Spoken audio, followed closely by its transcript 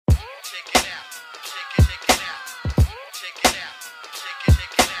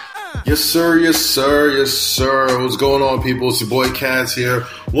Yes, sir, yes, sir, yes, sir. What's going on, people? It's your boy Kaz here,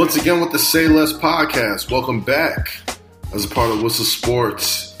 once again with the Say Less podcast. Welcome back as a part of Whistle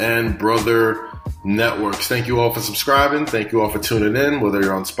Sports and Brother Networks. Thank you all for subscribing. Thank you all for tuning in, whether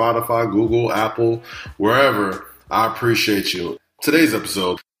you're on Spotify, Google, Apple, wherever. I appreciate you. Today's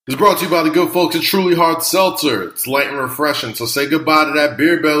episode is brought to you by the good folks at Truly Hard Seltzer. It's light and refreshing, so say goodbye to that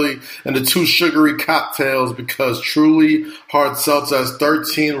beer belly and the too sugary cocktails because Truly Hard Seltzer has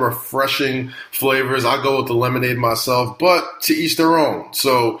 13 refreshing flavors. I go with the lemonade myself, but to each their own.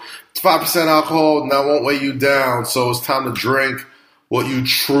 So it's 5% alcohol, and that won't weigh you down, so it's time to drink what you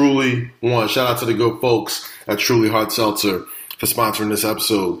truly want. Shout out to the good folks at Truly Hard Seltzer for sponsoring this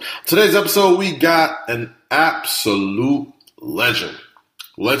episode. Today's episode, we got an absolute legend.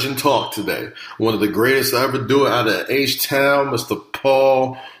 Legend talk today. One of the greatest to ever do it out of H-Town, Mr.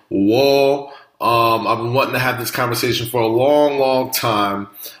 Paul Wall. I've been wanting to have this conversation for a long, long time,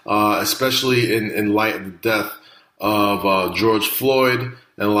 especially in light of the death of George Floyd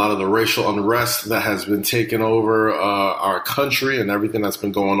and a lot of the racial unrest that has been taking over our country and everything that's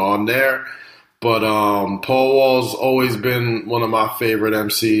been going on there. But Paul Wall's always been one of my favorite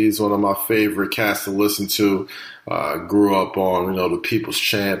MCs, one of my favorite cats to listen to. Grew up on, the People's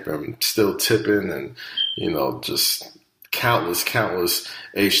Champ and Still Tipping and, just countless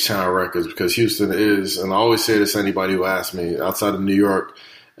H-Town records because Houston is, and I always say this to anybody who asks me, outside of New York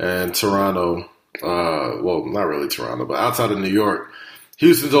and Toronto, well, not really Toronto, but outside of New York,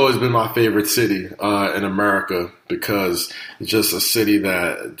 Houston's always been my favorite city in America because it's just a city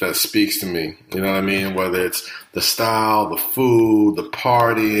that speaks to me. You know what I mean? Whether it's the style, the food, the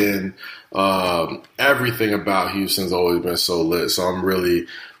partying, everything about Houston's always been so lit. So I'm really,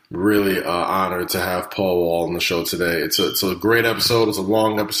 really honored to have Paul Wall on the show today. It's a great episode. It's a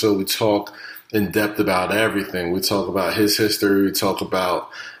long episode. We talk in depth about everything. We talk about his history. We talk about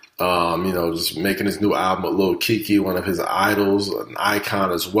just making his new album with Lil Keke, one of his idols, an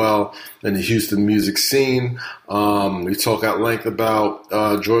icon as well in the Houston music scene. We talk at length about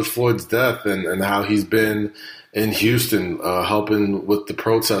George Floyd's death and how he's been in Houston helping with the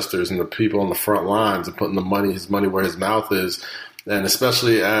protesters and the people on the front lines and putting his money where his mouth is. And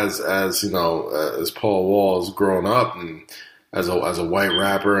especially as Paul Wall has grown up and as a white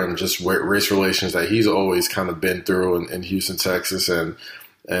rapper and just race relations that he's always kind of been through in Houston, Texas, and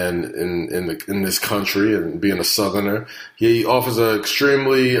in this country, and being a Southerner, he offers an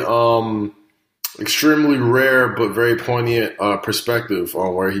extremely rare but very poignant perspective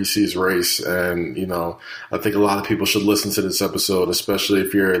on where he sees race. And I think a lot of people should listen to this episode, especially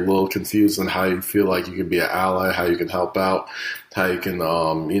if you're a little confused on how you feel like you can be an ally, how you can help out, how you can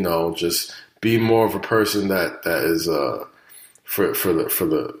just be more of a person that is for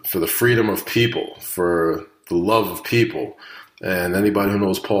the freedom of people, for the love of people. And anybody who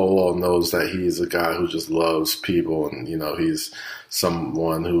knows Paul Wall knows that he's a guy who just loves people. And, he's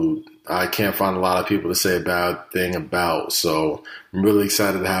someone who I can't find a lot of people to say a bad thing about. So I'm really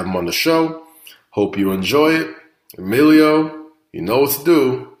excited to have him on the show. Hope you enjoy it. Emilio, you know what to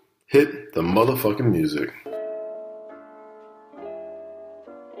do. Hit the motherfucking music.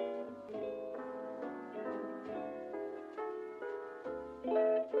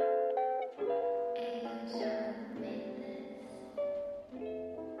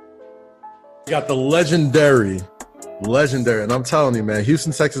 Got the legendary, and I'm telling you, man,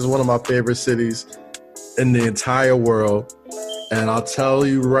 Houston, Texas is one of my favorite cities in the entire world. And I'll tell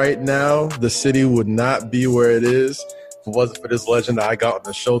you right now, the city would not be where it is if it wasn't for this legend that I got on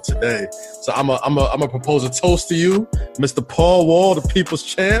the show today. So I'm a propose a toast to you, Mr. Paul Wall, the People's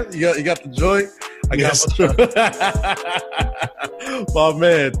Champ. You got the joint. I got my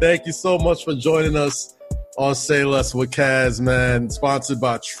man. Thank you so much for joining us on Say Less with Kaz, man. Sponsored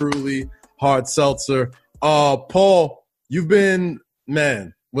by Truly Hard Seltzer. Paul, you've been,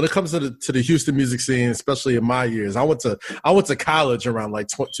 man, when it comes to the Houston music scene, especially in my years, I went to college around like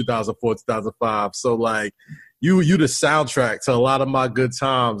 2004, 2005. So like you the soundtrack to a lot of my good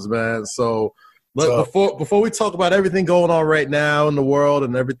times, man. So before we talk about everything going on right now in the world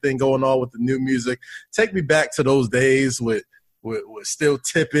and everything going on with the new music, take me back to those days with Still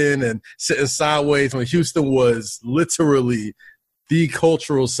Tipping and Sitting Sideways when Houston was literally the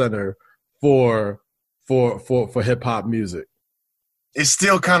cultural center for hip hop music. It's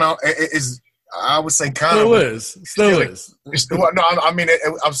still kind of is. I would say kind of still is. No, I mean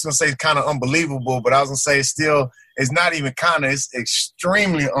I was gonna say kind of unbelievable, but I was gonna say it's not even kind of. It's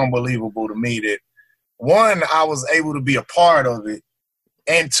extremely unbelievable to me that one, I was able to be a part of it,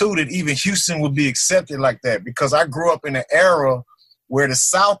 and two, that even Houston would be accepted like that, because I grew up in an era where the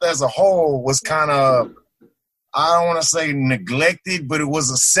South as a whole was kind of, I don't want to say neglected, but it was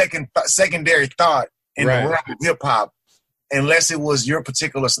a secondary thought in the realm of hip hop, unless it was your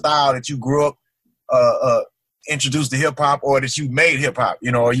particular style that you grew up introduced to hip hop, or that you made hip hop, you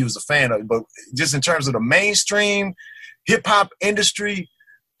know, or you was a fan of it. But just in terms of the mainstream hip hop industry,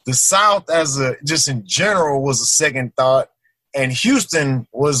 the South just in general was a second thought, and Houston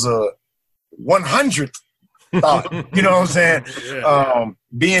was a 100th thought. You know what I'm saying? Yeah.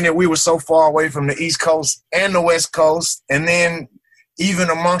 Being that we were so far away from the East Coast and the West Coast, and then even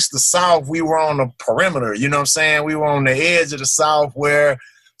amongst the South, we were on the perimeter. You know what I'm saying? We were on the edge of the South, where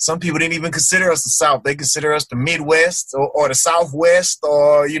some people didn't even consider us the South. They consider us the Midwest or the Southwest,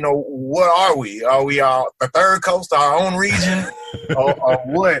 or, you know, what are we? Are we the third coast, our own region, or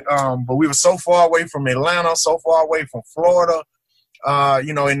what? But we were so far away from Atlanta, so far away from Florida,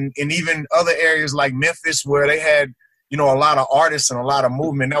 you know, and even other areas like Memphis, where they had, you know, a lot of artists and a lot of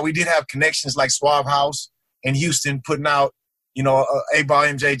movement. Now, we did have connections like Suave House in Houston putting out, you know, A-Ball,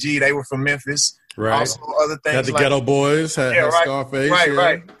 MJG. They were from Memphis. Right. Also other things had the like Ghetto Boys, had Scarface.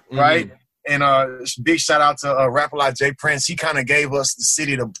 Right. And big shout out to a rapper like Jay Prince. He kind of gave us the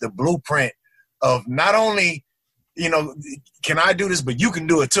city the blueprint of not only, you know, can I do this, but you can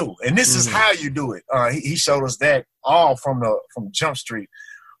do it too. And this is how you do it. He showed us that all from Jump Street.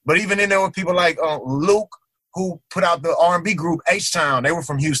 But even in there were people like Luke, who put out the R&B group H-Town. They were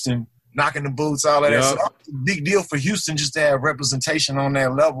from Houston, knocking the boots, all of that. So it's a big deal for Houston just to have representation on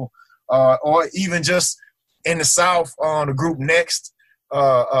that level. Or even just in the South, the group Next,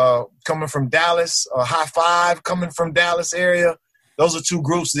 coming from Dallas, High Five coming from Dallas area. Those are two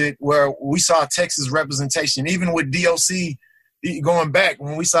groups where we saw Texas representation. Even with DOC, going back,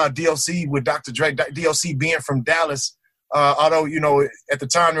 when we saw DOC with Dr. Dre, DOC being from Dallas, although, you know, at the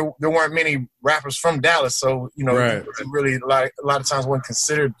time there weren't many rappers from Dallas, so, you know, really like a lot of times wasn't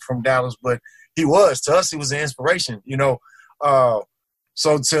considered from Dallas, but he was. To us, he was an inspiration, you know.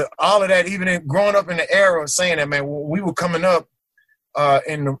 So to all of that, even growing up in the era of saying that, man, when we were coming up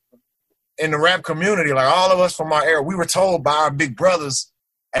in the rap community, like all of us from our era, we were told by our big brothers,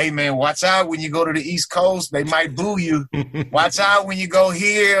 hey, man, watch out when you go to the East Coast. They might boo you. Watch out when you go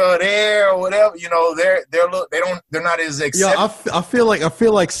here or there or whatever. You know, they're not as accepted. Yeah, I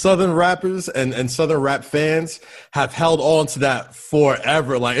feel like Southern rappers and Southern rap fans have held on to that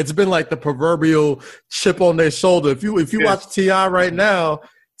forever. Like, it's been like the proverbial chip on their shoulder. If you watch T.I. right now,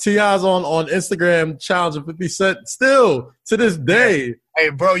 T.I.'s on Instagram challenging 50 Cent still to this day. Hey,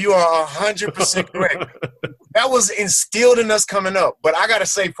 bro, you are 100% correct. That was instilled in us coming up. But I got to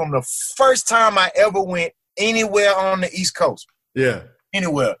say, from the first time I ever went anywhere on the East Coast,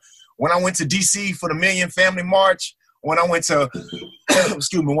 anywhere, when I went to D.C. for the Million Family March, when I went to,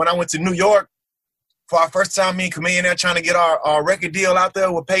 when I went to New York for our first time, me and Chameleon there trying to get our record deal out there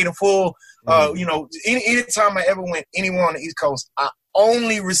with Paid in Full, you know, any time I ever went anywhere on the East Coast, I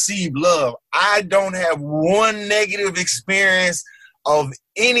only received love. I don't have one negative experience of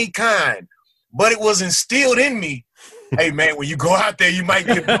any kind. But it was instilled in me, hey, man, when you go out there, you might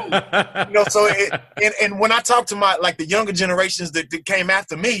get booed. You know, so and when I talk to the younger generations that came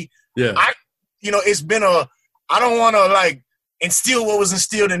after me, it's been I don't want to, like, instill what was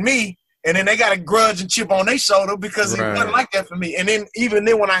instilled in me, and then they got a grudge and chip on their shoulder because it wasn't like that for me. And then even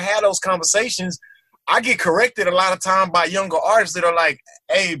then when I had those conversations, I get corrected a lot of time by younger artists that are like,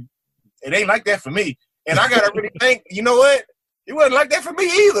 hey, it ain't like that for me. And I got to really think, you know what? It wasn't like that for me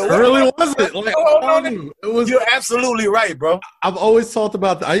either. It really wasn't. Like, you're absolutely right, bro. I've always talked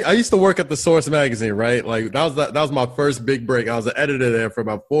about I used to work at the Source magazine, right? Like that was my first big break. I was an editor there for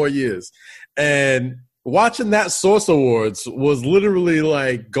about 4 years. And watching that Source Awards was literally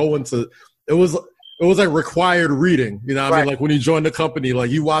like going to it was like required reading. You know what I mean? Like when you join the company, like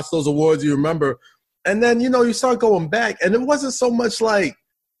you watch those awards, you remember. And then, you know, you start going back, and it wasn't so much like,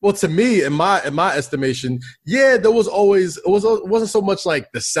 well, to me, in my estimation, there was always it wasn't so much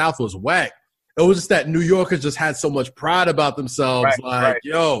like the South was whack. It was just that New Yorkers just had so much pride about themselves.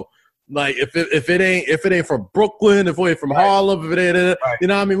 Yo, like if it ain't from Brooklyn, if it ain't from Harlem, if it ain't, you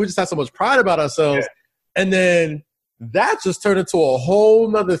know what I mean? We just had so much pride about ourselves. Yeah. And then that just turned into a whole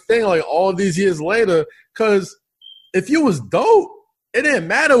nother thing, like all these years later, because if you was dope, it didn't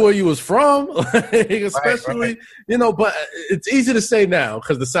matter where you was from, especially, you know, but it's easy to say now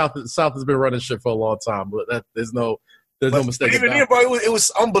because the South has been running shit for a long time, but there's no mistake. Even then, bro, it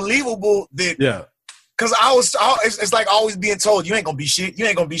was unbelievable that, because it's like always being told, you ain't gonna be shit,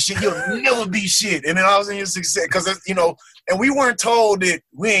 you'll never be shit, and then all of a sudden you're success, because, you know, and we weren't told that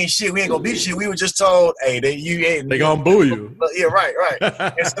we ain't shit, we ain't gonna be shit, we were just told, hey, they gonna boo you. Yeah, right.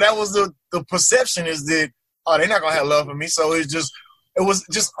 And so that was the perception, is that, oh, they're not gonna have love for me, so it's just, it was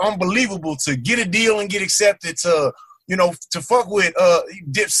just unbelievable to get a deal and get accepted to, to fuck with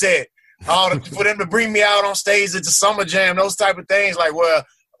Dipset, for them to bring me out on stage at the Summer Jam, those type of things. Like, well,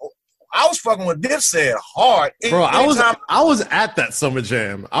 I was fucking with Dipset hard. Bro, I was at that Summer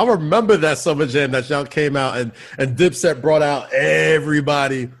Jam. I remember that Summer Jam that y'all came out and Dipset brought out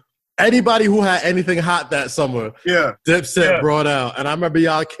everybody. Anybody who had anything hot that summer, Dipset brought out. And I remember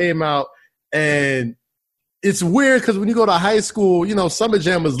y'all came out, and it's weird because when you go to high school, Summer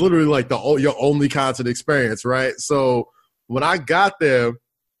Jam was literally like your only concert experience, right? So when I got there,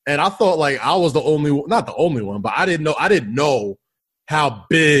 and I thought like I was not the only one, but I didn't know how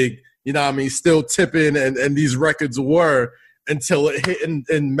big, Still Tipping and these records were until it hit in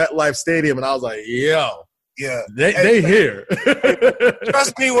MetLife Stadium, and I was like, yo. Yeah, they here.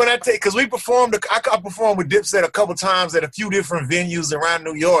 Trust me when I because we performed. I performed with Dipset a couple times at a few different venues around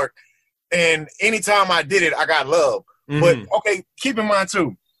New York, and anytime I did it, I got love. Mm-hmm. But okay, keep in mind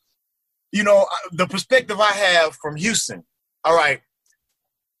too, the perspective I have from Houston. All right,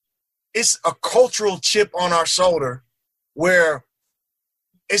 it's a cultural chip on our shoulder, where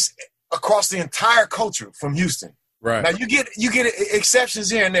it's across the entire culture from Houston. Right now, you get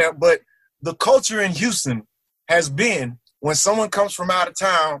exceptions here and there, but the culture in Houston has been when someone comes from out of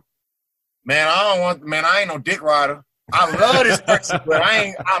town, I ain't no dick rider. I love this person, but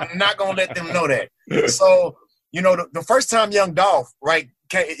I'm not going to let them know that. So, the first time Young Dolph, right,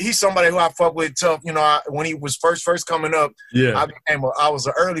 he's somebody who I fuck with tough, when he was first coming up, I was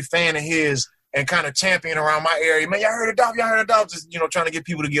an early fan of his and kind of champion around my area. Man, y'all heard of Dolph? Just, trying to get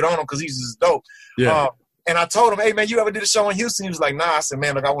people to get on him because he's just dope. Yeah. And I told him, hey, man, you ever did a show in Houston? He was like, nah. I said,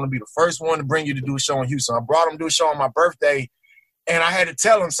 man, look, I want to be the first one to bring you to do a show in Houston. I brought him to do a show on my birthday, and I had to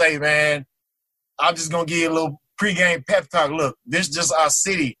tell him, say, man, I'm just going to give you a little pregame pep talk. Look, this is just our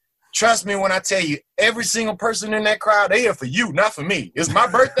city. Trust me when I tell you, every single person in that crowd, they here for you, not for me. It's my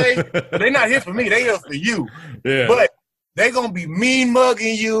birthday, but they're not here for me. They here for you. Yeah. But they're going to be mean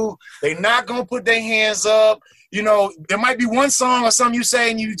mugging you. They're not going to put their hands up. There might be one song or something you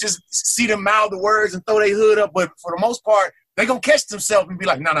say and you just see them mouth the words and throw their hood up, but for the most part, they're going to catch themselves and be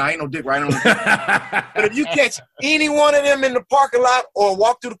like, no, I ain't no dick right on. But if you catch any one of them in the parking lot or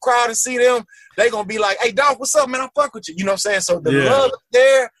walk through the crowd and see them, they're going to be like, hey, Dolph, what's up, man? I fuck with you. You know what I'm saying? So the love is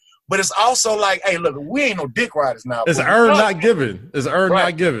there, but it's also like, hey, look, we ain't no dick riders now. It's earned, not given. It's earned,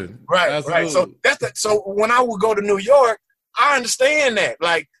 not given. Right, absolutely. Right. So when I would go to New York, I understand that.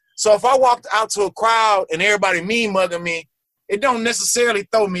 Like, so if I walked out to a crowd and everybody mean mugging me, it don't necessarily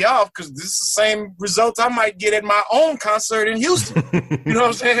throw me off because this is the same results I might get at my own concert in Houston. You know what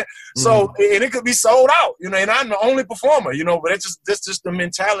I'm saying? Mm-hmm. So, and it could be sold out, and I'm the only performer, but that's just the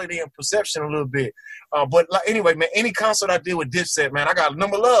mentality and perception a little bit. But like, anyway, man, any concert I did with Dipset, man, I got a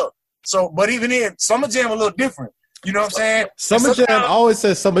number of love. So, but even then, Summer Jam a little different. You know what I'm saying? Summer Jam, I always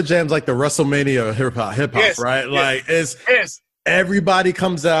say Summer Jam's like the WrestleMania of hip hop, yes, right? Yes, like it's yes. Everybody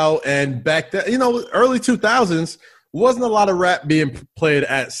comes out, and back then, early 2000s, wasn't a lot of rap being played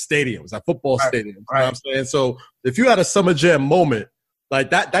at stadiums, at football stadiums. Right. You know what I'm saying? So if you had a Summer Jam moment, like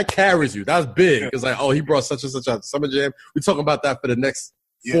that carries you. That's big. Yeah. It's like, oh, he brought such and such out to Summer Jam. We're talking about that for the next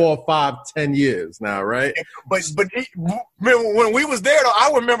 4, 5, 10 years now, right? But when we was there, though,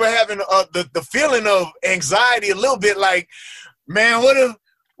 I remember having the feeling of anxiety a little bit. Like, man,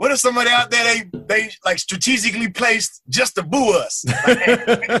 what if somebody out there they like strategically placed just to boo us,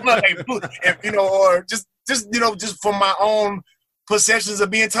 or just from my own perceptions of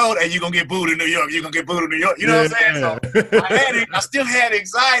being told, hey, you're gonna get booed in New York, you're gonna get booed in New York. You know what I'm saying? So I still had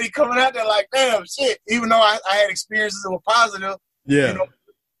anxiety coming out there, like, damn shit. Even though I had experiences that were positive,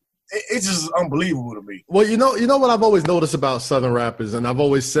 it's just unbelievable to me. Well, you know what I've always noticed about Southern rappers, and I've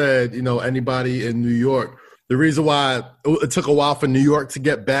always said, anybody in New York. The reason why it took a while for New York to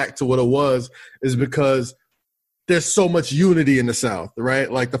get back to what it was is because there's so much unity in the South, right?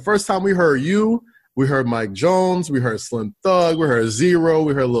 Like the first time we heard you, we heard Mike Jones, we heard Slim Thug, we heard Zero,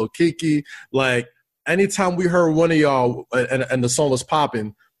 we heard Lil Kiki. Like anytime we heard one of y'all and the song was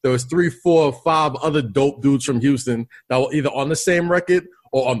popping, there was 3, 4, 5 other dope dudes from Houston that were either on the same record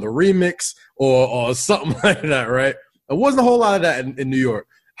or on the remix or something like that, right? There wasn't a whole lot of that in New York.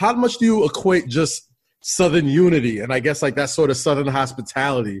 How much do you equate just Southern unity and I guess like that sort of Southern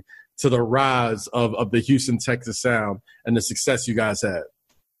hospitality to the rise of the Houston, Texas sound and the success you guys had?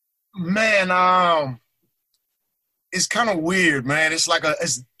 Man, it's kind of weird, man. It's like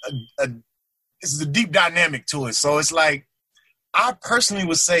it's a deep dynamic to it. So it's like, I personally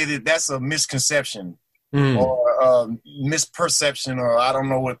would say that that's a misconception or misperception, or I don't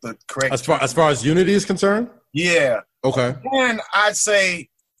know what the correct. As far as unity is concerned? Yeah. Okay. And I'd say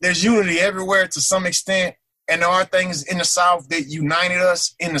there's unity everywhere to some extent, and there are things in the South that united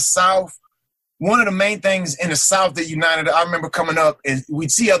us in the South. One of the main things in the South that united, I remember coming up, is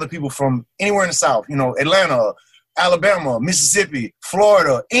we'd see other people from anywhere in the South, you know, Atlanta, Alabama, Mississippi,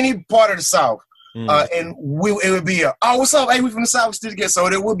 Florida, any part of the South. And it would be oh, what's up? Hey, we from the South, still together. So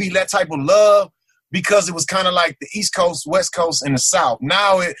there would be that type of love because it was kind of like the East Coast, West Coast, and the South.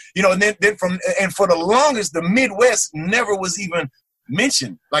 Now, and then for the longest, the Midwest never was even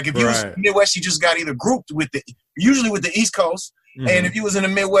mentioned. Like if you was in the Midwest, you just got either grouped with usually with the East Coast. And if you was in the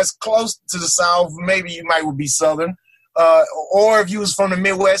Midwest close to the South, maybe you might would be Southern. Or if you was from the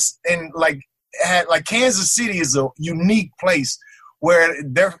Midwest and had Kansas City is a unique place where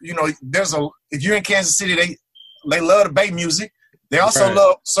if you're in Kansas City, they love the Bay music. They also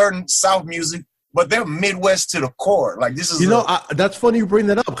love certain South music, but they're Midwest to the core. Like this is that's funny you bring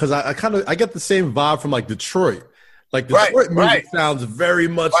that up because I get the same vibe from like Detroit. Like Detroit music sounds very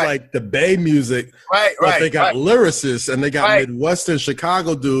much like the Bay music. But they got lyricists and they got Midwestern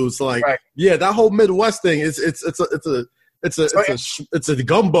Chicago dudes. Like, yeah, that whole Midwest thing it's a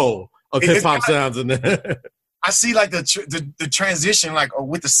gumbo of hip hop sounds in there. I see like the transition like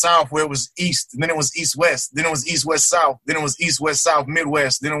with the South where it was East, and then it was East West, then it was East West South, then it was East West South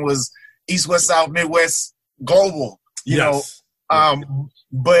Midwest, then it was East West South Midwest global. You know,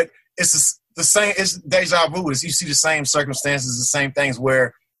 but it's the same. It's deja vu. You see the same circumstances, the same things.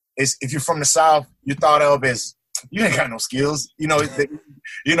 Where if you're from the South, you're thought of as you ain't got no skills.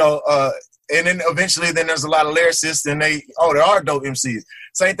 And then eventually, there's a lot of lyricists, and there are dope MCs.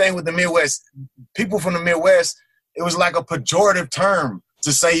 Same thing with the Midwest. People from the Midwest, it was like a pejorative term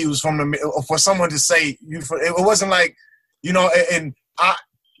to say you was from the, for someone to say you. It wasn't like, and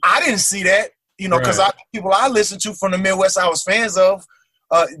I didn't see that, because people I listened to from the Midwest, I was fans of.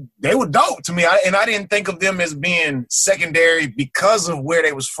 They were dope to me, and I didn't think of them as being secondary because of where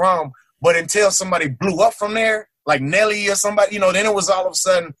they was from. But until somebody blew up from there, like Nelly or somebody, then it was all of a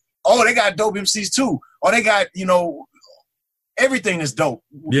sudden, oh, they got dope MCs too. Or they got, everything is dope.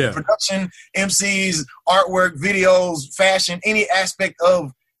 Yeah. Production, MCs, artwork, videos, fashion, any aspect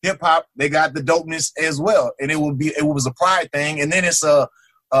of hip hop, they got the dopeness as well. And it was a pride thing. And then it's a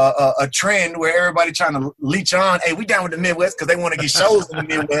trend where everybody trying to leech on, hey, we down with the Midwest because they want to get shows in the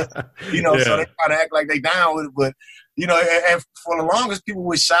Midwest, so they try to act like they down with it. But, and for the longest, people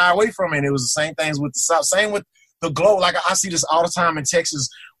would shy away from it. And it was the same things with the South. Same with the glow. Like I see this all the time in Texas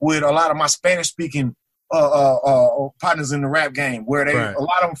with a lot of my Spanish-speaking partners in the rap game, where a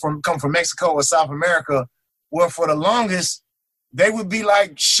lot of them come from Mexico or South America, where for the longest, they would be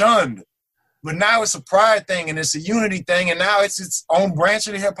like shunned. But now it's a pride thing and it's a unity thing, and now it's its own branch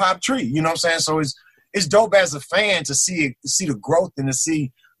of the hip hop tree. You know what I'm saying? So it's dope as a fan to see the growth and to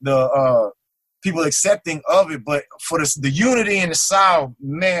see the people accepting of it. But for the unity in the South,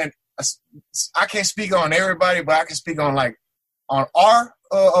 man, I can't speak on everybody, but I can speak on our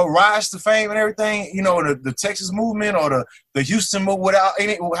rise to fame and everything. The Texas movement or the Houston movement, without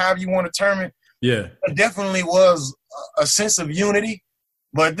any, however you want to term it. Yeah, it definitely was a sense of unity.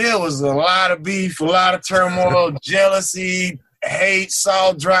 But there was a lot of beef, a lot of turmoil, jealousy, hate,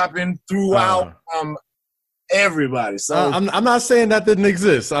 salt dropping throughout everybody. So I'm not saying that didn't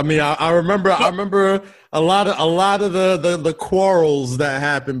exist. I mean, I remember a lot of the quarrels that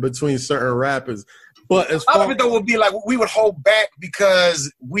happened between certain rappers. But as far of it though would be like we would hold back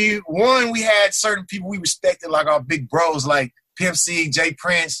because we had certain people we respected, like our big bros, like Pimp C, Jay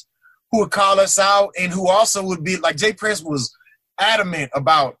Prince, who would call us out, and who also would be like Jay Prince was adamant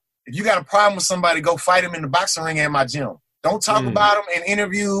about, if you got a problem with somebody, go fight him in the boxing ring at my gym. Don't talk about him in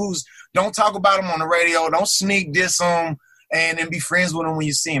interviews. Don't talk about him on the radio. Don't sneak diss him and then be friends with him when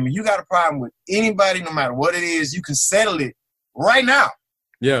you see him. If you got a problem with anybody, no matter what it is, you can settle it right now.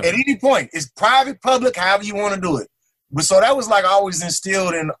 Yeah. At any point. It's private, public, however you want to do it. But so that was like always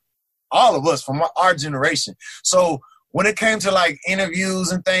instilled in all of us from our generation. So when it came to like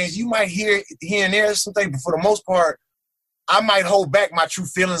interviews and things, you might hear here and there something, but for the most part, I might hold back my true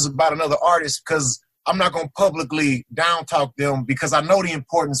feelings about another artist because I'm not going to publicly down talk them because I know the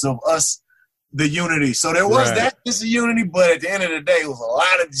importance of us, the unity. So there was that sense of unity, but at the end of the day, it was a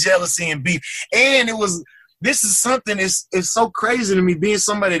lot of jealousy and beef. And this is something, it's so crazy to me being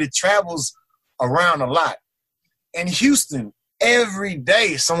somebody that travels around a lot. In Houston, every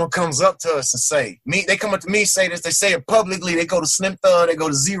day someone comes up to us and they come up to me, say this, they say it publicly, they go to Slim Thug, they go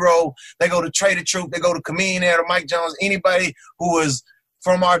to Zero, they go to Trader Truth, they go to Chameleon, to Mike Jones, anybody who is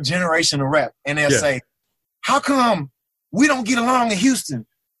from our generation of rap. And they'll say, how come we don't get along in Houston,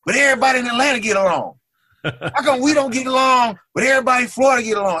 but everybody in Atlanta get along? How come we don't get along, but everybody in Florida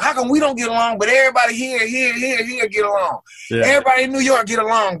get along? How come we don't get along, but everybody here get along? Yeah. Everybody in New York get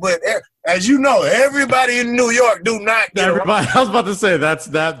along, but as you know, everybody in New York do not get along. I was about to say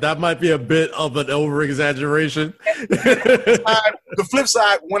that might be a bit of an over-exaggeration. The flip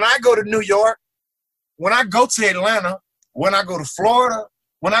side, when I go to New York, when I go to Atlanta, when I go to Florida,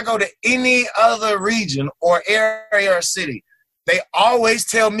 when I go to any other region or area or city, they always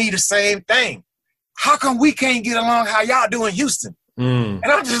tell me the same thing. How come we can't get along how y'all do in Houston? And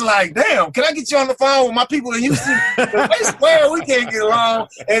I'm just like, damn, can I get you on the phone with my people in Houston? They swear we can't get along,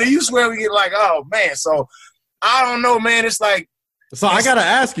 and you swear we get like, oh, man. So I don't know, man. It's like. So I got to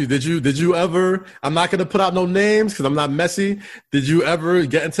ask you, did you ever, I'm not going to put out no names because I'm not messy. Did you ever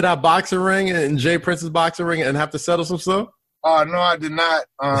get into that boxing ring in Jay Prince's boxing ring and have to settle some stuff? No, I did not.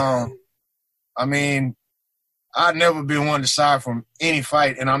 I mean, I've never been one to shy from any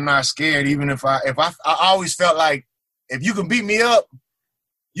fight, and I'm not scared. Even if I always felt like if you can beat me up,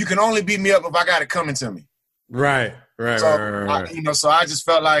 you can only beat me up if I got it coming to me. Right. So, so I just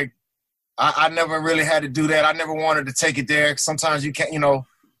felt like I never really had to do that. I never wanted to take it there. Sometimes you can't,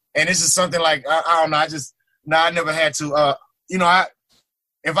 and this is something like I don't know. I never had to.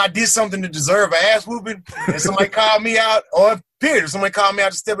 If I did something to deserve an ass whooping, and somebody called me out, or period, if somebody called me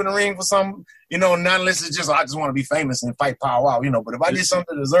out to step in the ring for something, not unless it's just I just want to be famous and fight power out, But if I did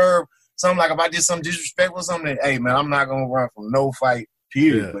something to deserve something, like if I did something disrespectful or something, then, hey man, I'm not gonna run from no fight,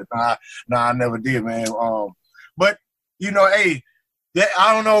 period. Yeah. But I never did, man. But hey,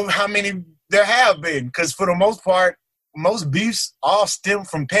 I don't know how many there have been, because for the most part, most beefs all stem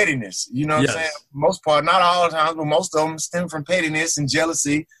from pettiness. You know what I'm saying? Most part, not all the time, but most of them stem from pettiness and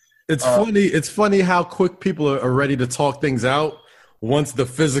jealousy. It's funny. It's funny how quick people are ready to talk things out once the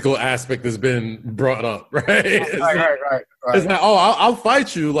physical aspect has been brought up, right? Right. It's like, oh, I'll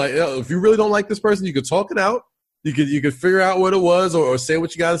fight you. Like, if you really don't like this person, you could talk it out. You could figure out what it was, or say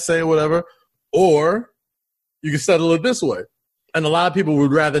what you got to say, or whatever. Or you can settle it this way. And a lot of people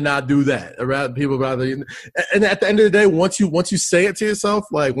would rather not do that. And at the end of the day, once you say it to yourself,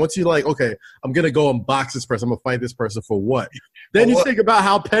 like once you like, okay, I'm gonna go and box this person, I'm gonna fight this person for what? Then you think about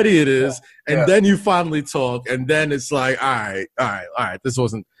how petty it is, and then you finally talk, and then it's like, all right, this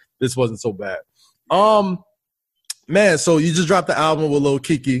wasn't so bad. Man, so you just dropped the album with Lil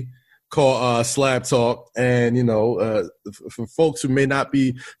Keke called Slab Talk, and for folks who may not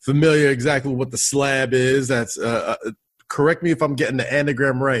be familiar exactly what the slab is, that's correct me if I'm getting the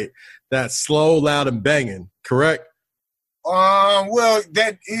anagram right. That's slow, loud, and banging, correct? Well,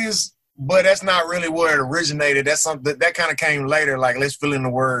 that is, but that's not really where it originated. That's something that kind of came later. Like, let's fill in the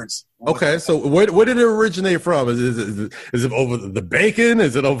words. Okay, so where did it originate from? Is it over the bacon?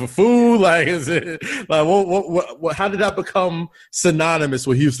 Is it over food? Like, is it like what? How did that become synonymous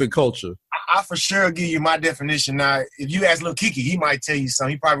with Houston culture? I for sure give you my definition. Now, if you ask Lil Keke, he might tell you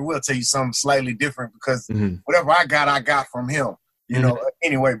something. He probably will tell you something slightly different, because whatever I got from him.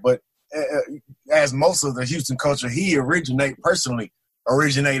 Anyway, but as most of the Houston culture, he personally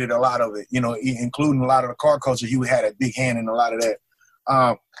originated a lot of it. Including a lot of the car culture. He had a big hand in a lot of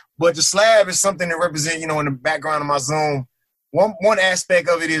that. But the slab is something that represents, in the background of my zone. One aspect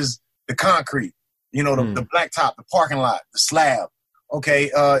of it is the concrete, the blacktop, the parking lot, the slab.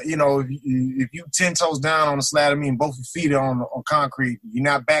 Okay, if you 10 toes down on the slab, both your feet are on concrete. You're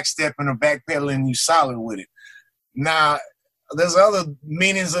not backstepping or backpedaling. You're solid with it. Now, there's other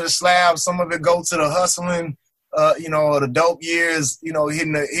meanings of the slab. Some of it go to the hustling, the dope years,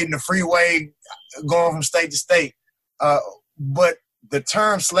 hitting the freeway, going from state to state. But the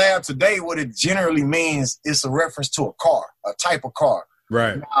term slab today, what it generally means is a reference to a car, a type of car.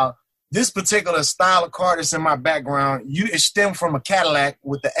 Right. Now, this particular style of car that's in my background, it stemmed from a Cadillac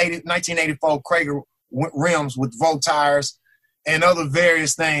with the 1984 Krager rims with Vogue tires and other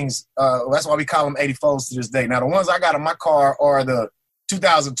various things. That's why we call them 84s to this day. Now, the ones I got in my car are the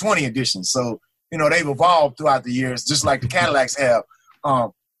 2020 editions. So, they've evolved throughout the years, just like the Cadillacs have.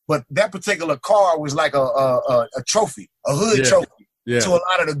 But that particular car was like a trophy, a hood trophy to a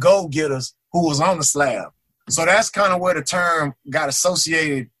lot of the go-getters who was on the slab. So that's kind of where the term got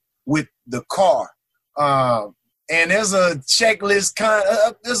associated with the car. And there's a checklist,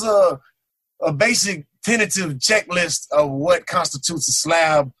 there's a basic tentative checklist of what constitutes a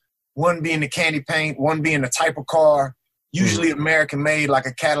slab, one being the candy paint, one being the type of car, usually American-made, like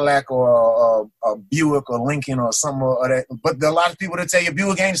a Cadillac or a Buick or Lincoln or something or that. But there are a lot of people that tell you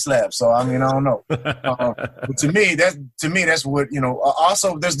Buick ain't a slab. So I don't know. But to me, that's what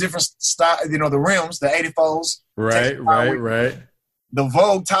Also, there's different style. The rims, the 84s. Right. The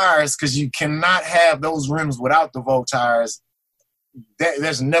Vogue tires, because you cannot have those rims without the Vogue tires.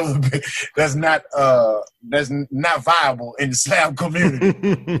 that's never been, that's not viable in the slab community.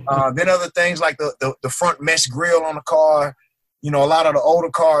 Then other things like the front mesh grill on the car. You know, a lot of the older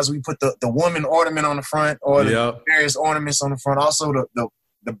cars, we put the woman ornament on the front or the various ornaments on the front. Also,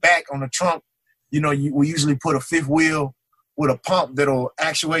 the back on the trunk, you know, we usually put a fifth wheel with a pump that'll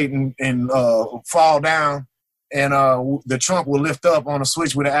actuate and fall down, and the trunk will lift up on a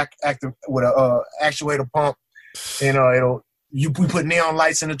switch with an actuator pump, and we put neon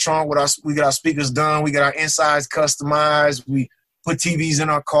lights in the trunk. We got our speakers done. We got our insides customized. We put TVs in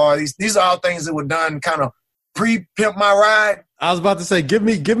our car. These are all things that were done kind of pre-pimp my ride. I was about to say, give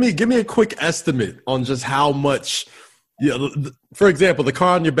me a quick estimate on just how much. For example, the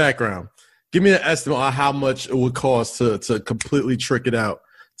car in your background. Give me an estimate on how much it would cost to completely trick it out,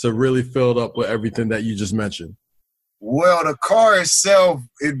 to really fill it up with everything that you just mentioned. Well, the car itself,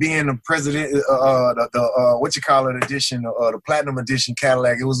 it being the president, the edition, the platinum edition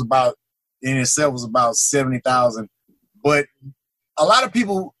Cadillac, it was about in itself was about $70,000. But a lot of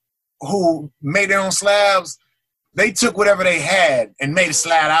people who made their own slabs, they took whatever they had and made a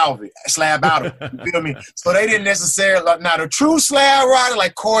slab out of it. You feel me? So they didn't necessarily. Now the true slab rider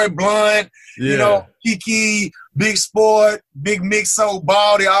like Corey Blunt, you know, Kiki, Big Sport, Big Mixo,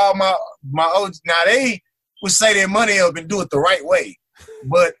 Baldy, all my old. Now they would say their money up and do it the right way.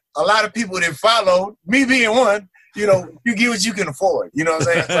 But a lot of people that followed, me being one, you know, you get what you can afford. You know what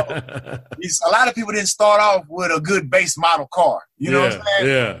I'm saying? So a lot of people didn't start off with a good base model car. You know what I'm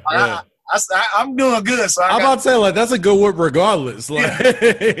saying? I'm doing good. So I'm about to say, like, that's a good whip regardless. Like,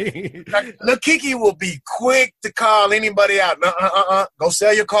 Lil Kiki will be quick to call anybody out. Go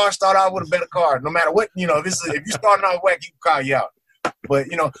sell your car, start out with a better car. No matter what, you know, if you're starting off whack, he can call you out. But,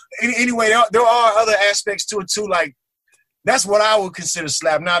 you know, anyway, there are other aspects to it, too. Like, that's what I would consider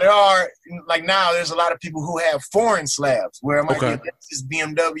slab. Now, there's a lot of people who have foreign slabs where it might be Lexus,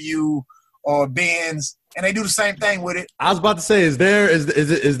 BMW, or Benz, and they do the same thing with it. I was about to say, is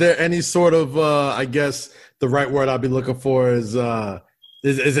there any sort of, I guess the right word I'd be looking for is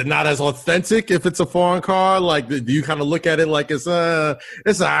it not as authentic if it's a foreign car? Like, do you kind of look at it like it's all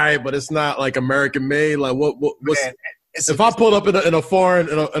right, but it's not like American made? Like, what's – if I pulled up in a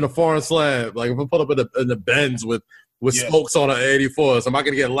foreign slab, like if I pulled up in a Benz with spokes on an 84, am I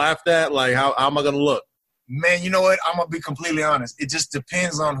gonna get laughed at? Like how am I gonna look? Man, you know what? I'm gonna be completely honest. It just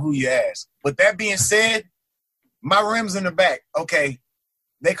depends on who you ask. But that being said, my rims in the back, okay,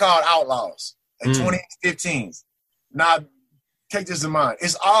 they called Outlaws, like 2015s. Now, take this in mind.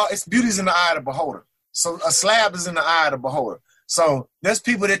 It's beauty's in the eye of the beholder. So a slab is in the eye of the beholder. So there's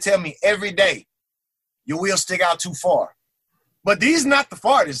people that tell me every day, your wheels stick out too far. But these not the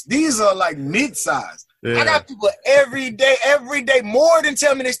farthest. These are like mid-size. Yeah. I got people every day, more than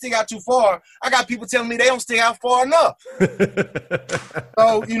tell me they stick out too far. I got people telling me they don't stick out far enough.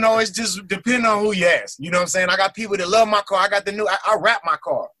 So, you know, it's just depending on who you ask. You know what I'm saying? I got people that love my car. I got I wrap my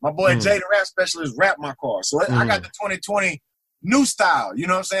car. My boy Jay, the rap specialist, wrap my car. So I got the 2020 new style. You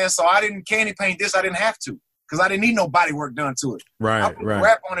know what I'm saying? So I didn't candy paint this. I didn't have to. Because I didn't need no body work done to it. Right.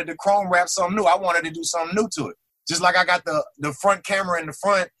 Rap wanted to chrome wrap something new. I wanted to do something new to it. Just like I got the front camera in the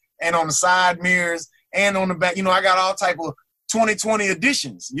front and on the side mirrors and on the back. You know, I got all type of 2020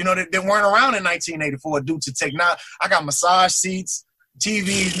 editions, you know, that weren't around in 1984 due to technology. I got massage seats,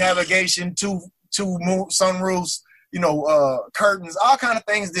 TVs, navigation, two sunroofs, you know, curtains, all kind of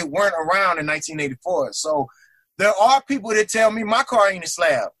things that weren't around in 1984. So there are people that tell me my car ain't a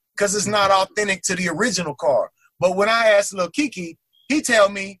slab, because it's not authentic to the original car. But when I asked Lil Kiki, he tell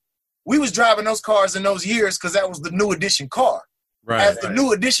me we was driving those cars in those years because that was the new edition car. Right. As the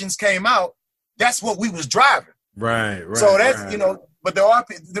new editions came out, that's what we was driving. Right. So that's, you know, but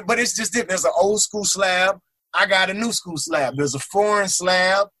it's just different. There's an old school slab. I got a new school slab. There's a foreign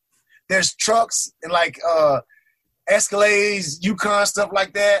slab. There's trucks and like Escalades, Yukon, stuff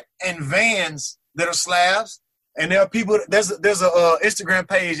like that, and vans that are slabs. And there are people. There's a Instagram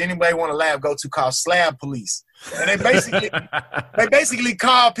page anybody want to laugh go to called Slab Police, and they basically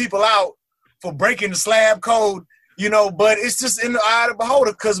call people out for breaking the slab code, you know. But it's just in the eye of the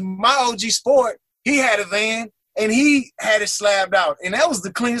beholder. Because my OG Sport, he had a van and he had it slabbed out, and that was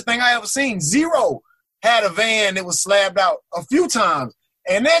the cleanest thing I ever seen. Zero had a van that was slabbed out a few times,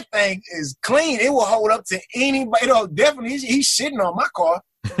 and that thing is clean. It will hold up to anybody. You know, definitely he's shitting on my car.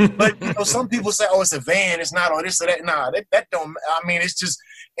 But you know, some people say, "Oh, it's a van. It's not on this or that." Nah, that don't. I mean, it's just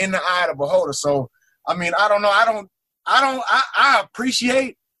in the eye of the beholder. So, I mean, I don't know. I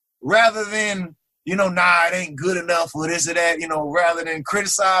appreciate rather than, you know, nah, it ain't good enough or this or that. You know, rather than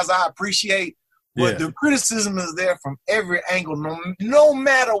criticize, I appreciate. But the criticism is there from every angle, no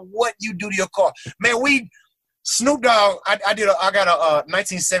matter what you do to your car. Man, Snoop Dogg, I got a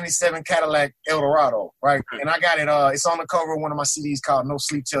 1977 Cadillac Eldorado, right? And I got it. It's on the cover of one of my CDs called No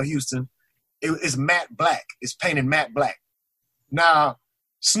Sleep Till Houston. It's matte black. It's painted matte black. Now,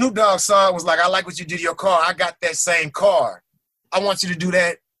 Snoop Dogg's song was like, I like what you did to your car. I got that same car. I want you to do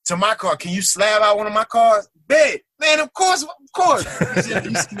that to my car. Can you slab out one of my cars? Bet. Man, of course. You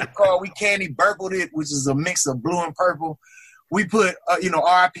see the car, we candy burgled it, which is a mix of blue and purple. We put,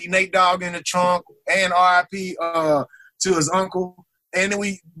 R.I.P. Nate Dogg in the trunk and R.I.P. To his uncle. And then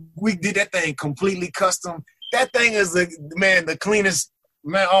we did that thing completely custom. That thing is, the cleanest,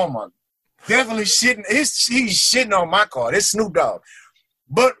 man, oh my. Definitely shitting. He's shitting on my car. It's Snoop Dogg.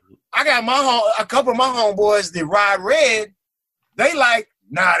 But I got a couple of my homeboys that ride red. They like,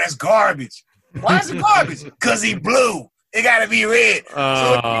 nah, that's garbage. Why is it garbage? Because he blue. It got to be red.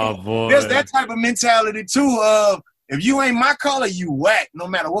 Boy. There's that type of mentality, too, of if you ain't my color, you whack, no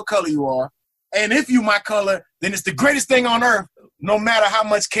matter what color you are. And if you my color, then it's the greatest thing on earth, no matter how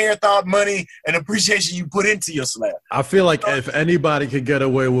much care, thought, money, and appreciation you put into your slab. I feel like if anybody could get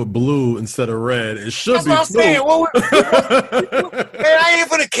away with blue instead of red, it should That's be what I'm Snoop. saying. Man, I ain't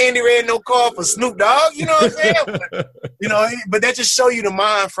for the candy red no car for Snoop Dogg. You know what I'm saying? But that just show you the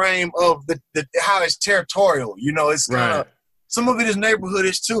mind frame of the how it's territorial. It's kind of Right. Some of it is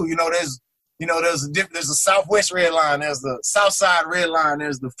neighborhoodish too. There's a Southwest red line. There's the South Side red line.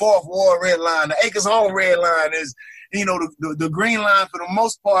 There's the Fourth Ward red line. The Acres Home red line. There's the green line for the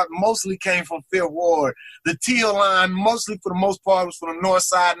most part mostly came from Fifth Ward. The teal line mostly for the most part was from the North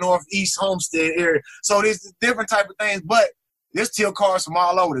Side, Northeast Homestead area. So there's different type of things, but there's teal cars from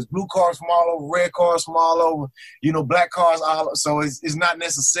all over. There's blue cars from all over, red cars from all over, black cars all over. So it's not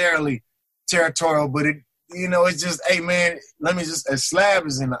necessarily territorial, but it's just, hey man, a slab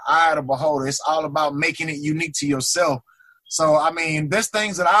is in the eye of the beholder. It's all about making it unique to yourself. So, I mean, there's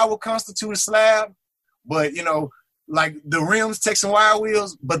things that I would constitute a slab, but, like the rims, Texan wire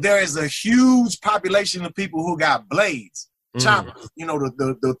wheels, but there is a huge population of people who got blades, choppers,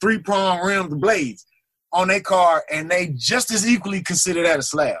 the three-prong rim, the blades on their car, and they just as equally consider that a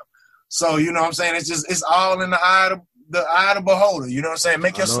slab. So, you know what I'm saying? It's all in the eye of the beholder. You know what I'm saying?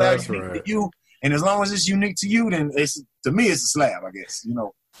 Make your slab unique to you, and as long as it's unique to you, then to me, it's a slab, I guess,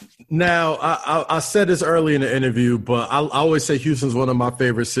 Now, I said this early in the interview, but I always say Houston's one of my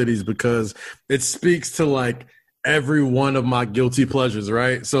favorite cities because it speaks to, like, every one of my guilty pleasures,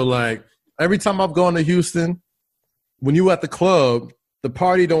 right? So, like, every time I've gone to Houston, when you at the club, the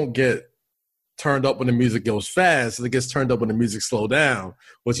party don't get turned up when the music goes fast. It gets turned up when the music slow down,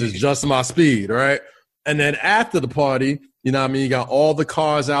 which is just my speed, right? And then after the party, you got all the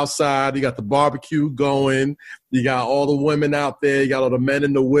cars outside. You got the barbecue going. You got all the women out there. You got all the men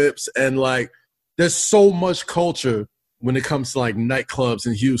in the whips. And, like, there's so much culture when it comes to, like, nightclubs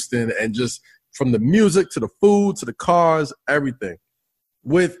in Houston and just from the music to the food to the cars, everything.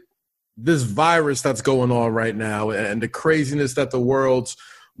 With this virus that's going on right now and the craziness that the world's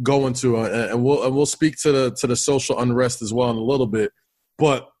going to, and we'll speak to the social unrest as well in a little bit.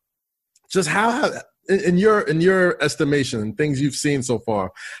 But just how, in your estimation, things you've seen so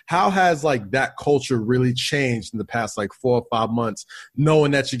far, how has, like, that culture really changed in the past, like, 4 or 5 months,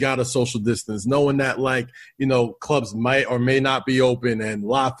 knowing that you got a social distance, knowing that, like, clubs might or may not be open and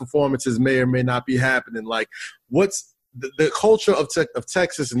live performances may or may not be happening? Like, what's the culture of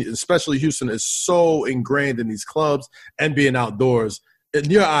Texas, and especially Houston, is so ingrained in these clubs and being outdoors. In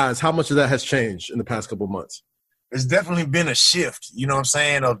your eyes, how much of that has changed in the past couple of months? It's definitely been a shift, you know what I'm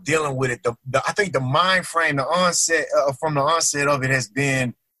saying, of dealing with it. I think the mind frame, from the onset of it has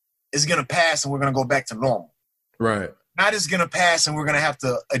been, it's going to pass and we're going to go back to normal. Right. Not it's going to pass and we're going to have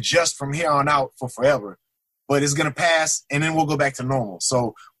to adjust from here on out for forever, but it's going to pass and then we'll go back to normal.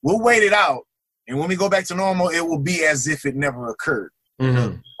 So we'll wait it out. And when we go back to normal, it will be as if it never occurred.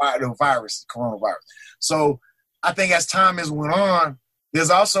 Mm-hmm. The virus, coronavirus. So I think as time has went on, there's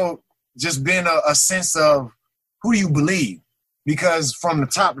also just been a sense of, who do you believe? Because from the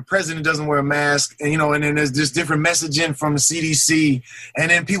top, the president doesn't wear a mask, and then there's just different messaging from the CDC,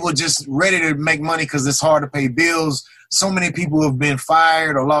 and then people are just ready to make money because it's hard to pay bills. So many people have been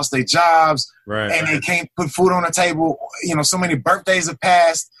fired or lost their jobs, right, and they can't put food on the table. So many birthdays have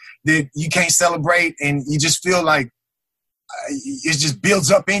passed that you can't celebrate, and you just feel like it just builds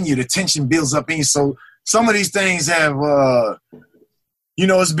up in you. The tension builds up in you. So some of these things have,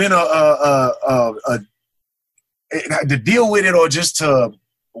 it's been to deal with it, or just to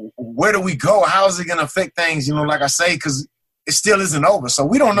where do we go? How is it going to affect things? Like I say, because it still isn't over. So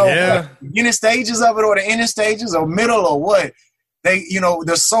we don't know the beginning stages of it or the ending stages or middle or what. They,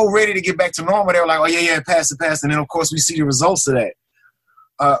 they're so ready to get back to normal. They're like, oh, yeah, pass it. And then, of course, we see the results of that.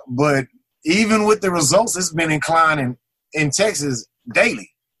 But even with the results, it's been inclining in Texas daily.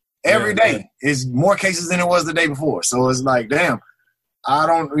 Every day is more cases than it was the day before. So it's like, damn, I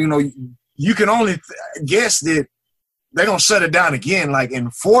don't, you can only guess that they're going to shut it down again, like,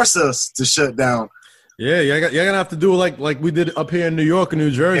 and force us to shut down. Yeah, you're going to have to do it like we did up here in New York and New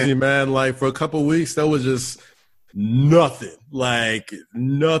Jersey, man. Like, for a couple of weeks, that was just nothing. Like,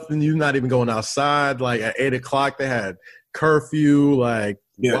 nothing. You're not even going outside. Like, at 8 o'clock, they had curfew. Like,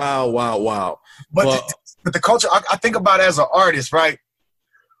 wow. But the culture, I think about it as an artist, right?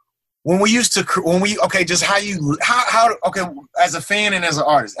 Just as a fan and as an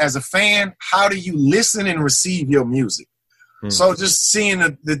artist. As a fan, how do you listen and receive your music? So just seeing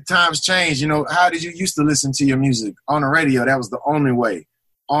the times change, how did you used to listen to your music? On the radio, that was the only way.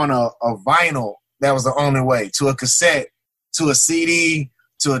 On a vinyl, that was the only way. To a cassette, to a CD,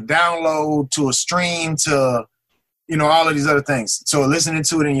 to a download, to a stream, to, all of these other things. So listening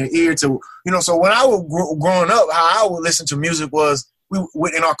to it in your ear, so when I was growing up, how I would listen to music was we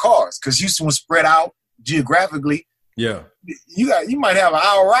went in our cars, because Houston was spread out geographically. Yeah. You might have an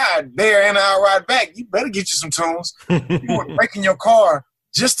hour ride there and an hour ride back. You better get you some tunes. You were breaking your car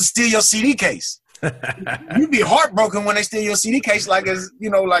just to steal your CD case. You'd be heartbroken when they steal your CD case, like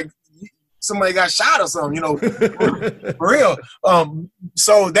somebody got shot or something, for real.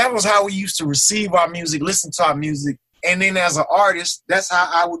 So that was how we used to receive our music, listen to our music. And then as an artist, that's how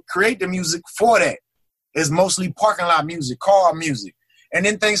I would create the music for that. It's mostly parking lot music, car music. And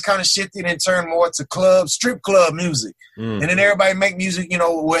then things kind of shifted and turned more to strip club music. And then everybody make music,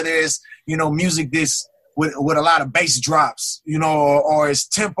 whether it's, music this with a lot of bass drops, or it's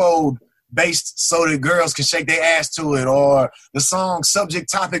tempo based so that girls can shake their ass to it, or the song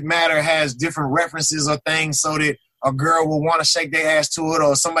subject topic matter has different references or things so that a girl will want to shake their ass to it,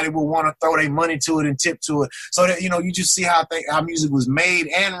 or somebody will want to throw their money to it and tip to it. So that, you just see how music was made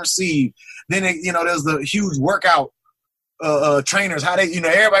and received. Then, there's the huge workout trainers, how they,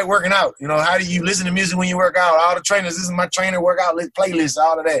 everybody working out. How do you listen to music when you work out? All the trainers, this is my trainer workout playlist,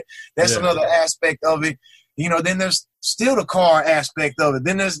 all of that. That's another aspect of it. Then there's still the car aspect of it.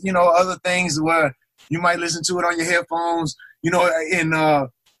 Then there's, other things where you might listen to it on your headphones, and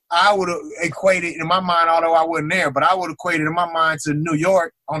I would equate it in my mind, although I wasn't there, but I would equate it in my mind to New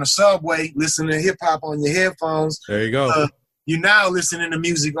York on the subway, listening to hip hop on your headphones. There you go. You're now listening to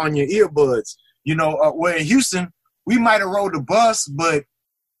music on your earbuds. Where in Houston, we might have rode the bus, but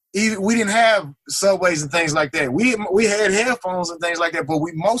we didn't have subways and things like that. We had headphones and things like that, but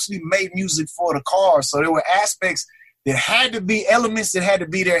we mostly made music for the car. So there were aspects that had to be elements that had to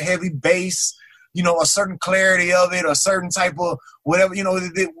be there, heavy bass, a certain clarity of it, a certain type of whatever,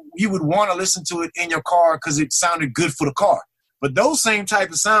 that you would want to listen to it in your car because it sounded good for the car. But those same type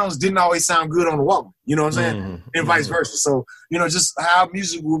of sounds didn't always sound good on the Walkman. You know what I'm saying? And vice versa. So, just how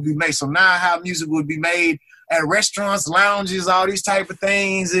music would be made. So now how music would be made at restaurants, lounges, all these type of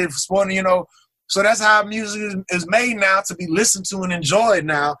things. If sporting, so that's how music is made now, to be listened to and enjoyed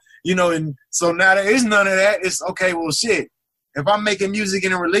now. And so now there is none of that. It's okay. Well, shit. If I'm making music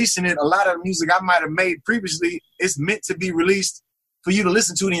and releasing it, a lot of the music I might have made previously, it's meant to be released for you to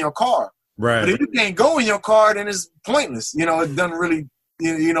listen to it in your car. Right. But if you can't go in your car, then it's pointless. It doesn't really,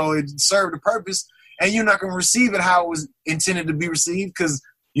 it served the purpose, and you're not going to receive it how it was intended to be received because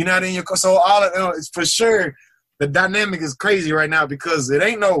you're not in your car. So it's for sure, the dynamic is crazy right now because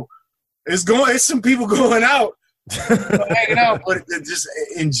it's some people going out, hanging out, but it just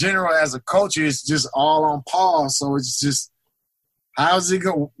in general as a culture, it's just all on pause. So it's just, how's it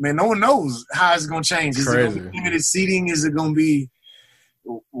going? Man, no one knows how it's going to change. Is it going to be limited seating? Is it going to be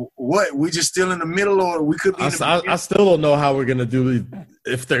what? We just still in the middle, or we could be. I still don't know how we're gonna do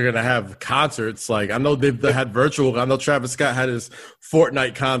if they're gonna have concerts. Like I know they've had virtual. I know Travis Scott had his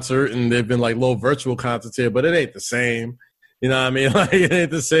Fortnite concert, and they've been like little virtual concerts here, but it ain't the same. You know what I mean? Like it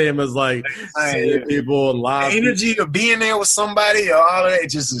ain't the same as like seeing people and live. The energy of being there with somebody or all of that, it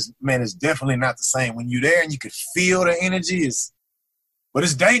just is, man, it's definitely not the same. When you're there and you can feel the energy, but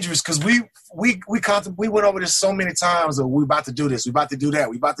it's dangerous because we went over this so many times of we about to do this, we about to do that,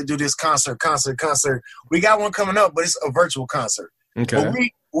 we about to do this concert. We got one coming up, but it's a virtual concert. Okay. But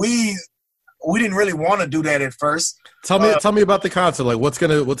we didn't really want to do that at first. Tell me about the concert. Like what's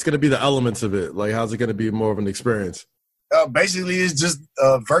gonna be the elements of it? Like how's it gonna be more of an experience? Basically, it's just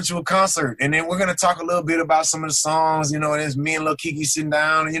a virtual concert. And then we're going to talk a little bit about some of the songs, and it's me and Lil Keke sitting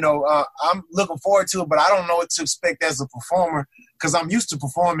down. I'm looking forward to it, but I don't know what to expect as a performer because I'm used to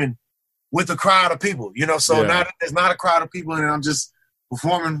performing with a crowd of people, So now there's not a crowd of people, and I'm just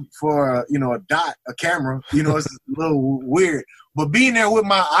performing for, a dot, a camera. It's a little weird. But being there with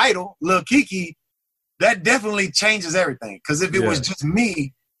my idol, Lil Keke, that definitely changes everything. Because if it was just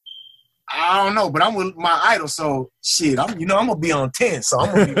me, I don't know, but I'm with my idol, so shit. I'm gonna be on 10, so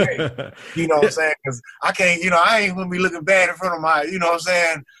I'm gonna be ready. You know what I'm saying? Because I can't, I ain't gonna be looking bad in front of my, you know what I'm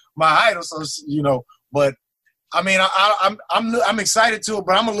saying, my idol. So but I mean, I'm excited to it,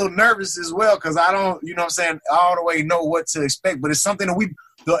 but I'm a little nervous as well because I don't, you know what I'm saying, all the way know what to expect. But it's something that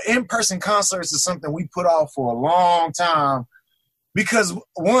the in-person concerts is something we put off for a long time because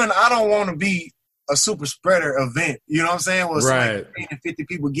one, I don't want to be a super spreader event, you know what I'm saying? Well, right. 50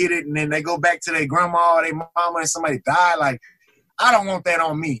 people get it, and then they go back to their grandma or their mama, and somebody die. Like, I don't want that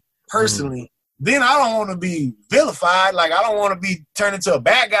on me personally. Then I don't want to be vilified. Like, I don't want to be turned into a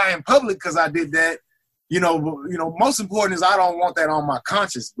bad guy in public because I did that. Most important is I don't want that on my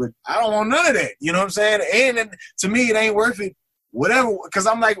conscience. But I don't want none of that. You know what I'm saying? And to me, it ain't worth it. Whatever, because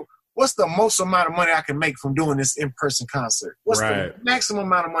I'm like, what's the most amount of money I can make from doing this in-person concert? What's the maximum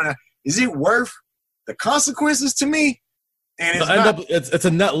amount of money? Is it worth the consequences to me? And it's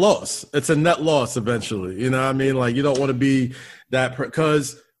a net loss. It's a net loss eventually. You know what I mean? Like, you don't want to be that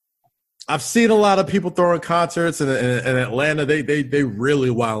because I've seen a lot of people throwing concerts in Atlanta. They really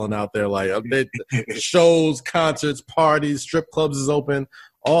wilding out there. Like shows, concerts, parties, strip clubs is open,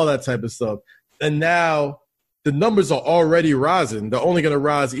 all that type of stuff. And now the numbers are already rising. They're only going to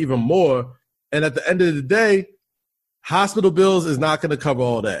rise even more. And at the end of the day, hospital bills is not going to cover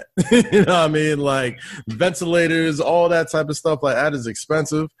all that. You know what I mean? Like ventilators, all that type of stuff like that is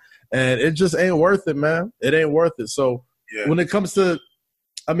expensive. And it just ain't worth it, man. It ain't worth it. So when it comes to,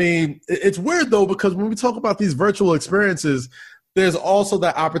 I mean, it's weird though, because when we talk about these virtual experiences, there's also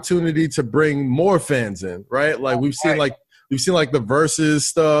that opportunity to bring more fans in, right? Like we've seen like the Versus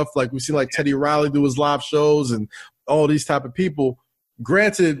stuff, like we've seen like Teddy Riley do his live shows and all these type of people.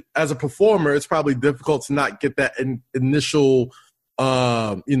 Granted, as a performer, it's probably difficult to not get that initial,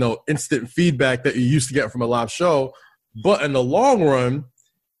 instant feedback that you used to get from a live show. But in the long run,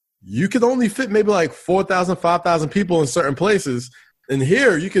 you could only fit maybe like 4,000, 5,000 people in certain places. And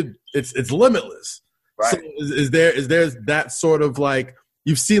here, it's limitless. Right. So is there that sort of like,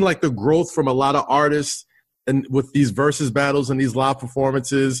 you've seen like the growth from a lot of artists and with these versus battles and these live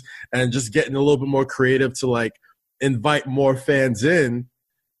performances and just getting a little bit more creative to like invite more fans in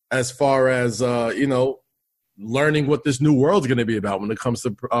as far as, learning what this new world's going to be about when it comes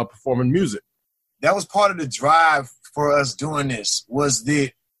to performing music. That was part of the drive for us doing this was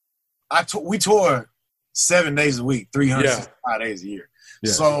that we tour 7 days a week, 365 days a year.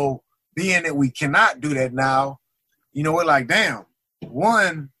 Yeah. So being that we cannot do that now, we're like, damn,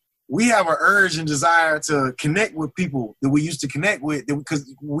 one, we have an urge and desire to connect with people that we used to connect with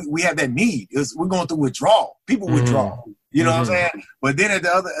because we have that need. We're going through withdrawal. People withdraw. You know what I'm saying? But then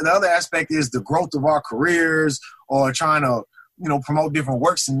the other aspect is the growth of our careers or trying to, promote different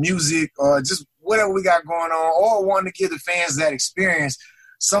works in music or just whatever we got going on or wanting to give the fans that experience,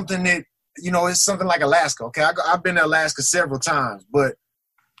 something that, it's something like Alaska. Okay, I've been to Alaska several times, but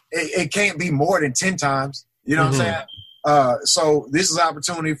it can't be more than 10 times. You know what I'm saying? So this is an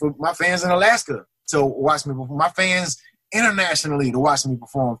opportunity for my fans in Alaska to watch me perform, my fans internationally to watch me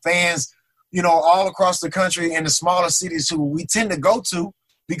perform, fans, all across the country and the smaller cities who we tend to go to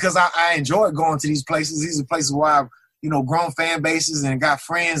because I enjoy going to these places. These are places where I've, grown fan bases and got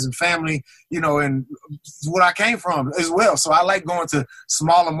friends and family, and what I came from as well. So I like going to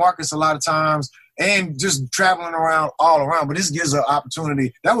smaller markets a lot of times and just traveling around all around. But this gives an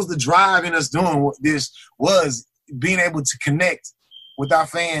opportunity. That was the drive in us doing this was being able to connect with our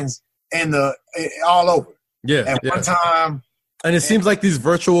fans and all over. Yeah. At one time. And it seems like these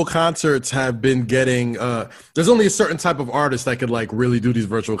virtual concerts have been getting there's only a certain type of artist that could like really do these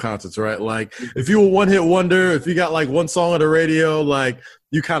virtual concerts, right? Like if you were one hit wonder, if you got like one song on the radio, like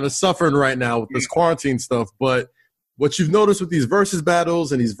you kind of suffering right now with this quarantine stuff. But what you've noticed with these versus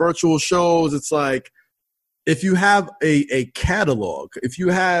battles and these virtual shows, it's like if you have a catalog, if you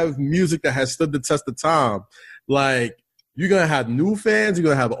have music that has stood the test of time, like you're going to have new fans, you're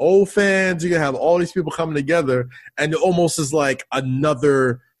going to have old fans, you're going to have all these people coming together, and it almost is like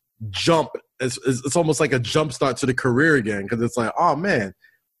another jump. It's almost like a jump start to the career again because it's like, oh, man,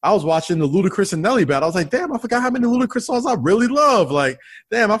 I was watching the Ludacris and Nelly battle. I was like, damn, I forgot how many Ludacris songs I really love. Like,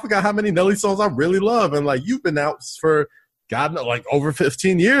 damn, I forgot how many Nelly songs I really love. And, like, you've been out for, God, like over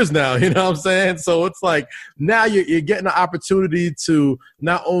 15 years now, you know what I'm saying? So it's like now you're getting an opportunity to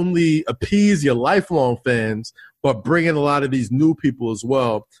not only appease your lifelong fans, but bring in a lot of these new people as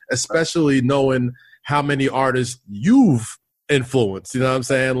well, especially knowing how many artists you've influenced. You know what I'm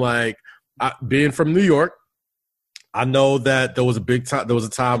saying? Like being from New York, I know that there was a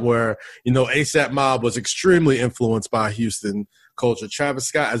time where, A$AP Mob was extremely influenced by Houston culture. Travis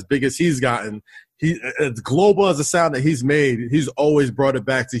Scott, as big as he's gotten, as global as the sound that he's made, he's always brought it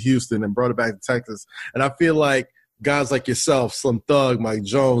back to Houston and brought it back to Texas. And I feel like guys like yourself, Slim Thug, Mike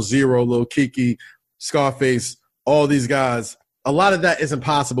Jones, Zero, Lil Kiki, Scarface, all these guys, a lot of that isn't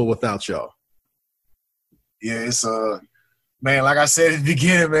possible without y'all. Yeah, it's man, like I said at the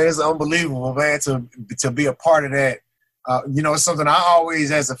beginning, man, it's unbelievable, man, to be a part of that. It's something I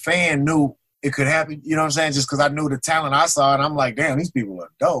always, as a fan, knew it could happen. You know what I'm saying? Just because I knew the talent I saw, and I'm like, damn, these people are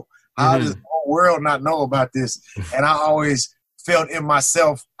dope. How does the whole world not know about this? And I always felt in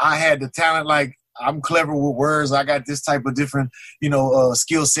myself I had the talent. Like, I'm clever with words. I got this type of different,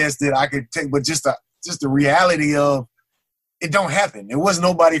 skill sets that I could take. But just the reality of it don't happen. There was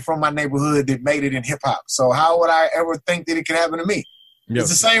nobody from my neighborhood that made it in hip hop. So how would I ever think that it could happen to me? Yep.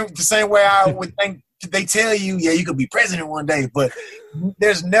 It's the same way I would think. They tell you, yeah, you could be president one day, but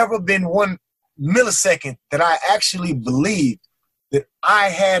there's never been one millisecond that I actually believed that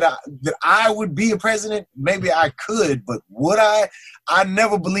that I would be a president. Maybe I could, but would I? I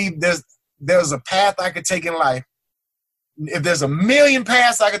never believed there's a path I could take in life. If there's a million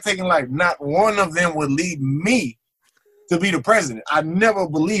paths I could take in life, not one of them would lead me to be the president. I never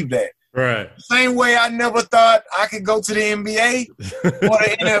believed that. Right. Same way I never thought I could go to the NBA or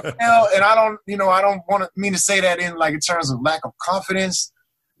the NFL, and I don't want to say that in terms of lack of confidence.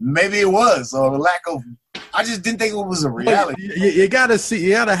 Maybe it was, or lack of. I just didn't think it was a reality. You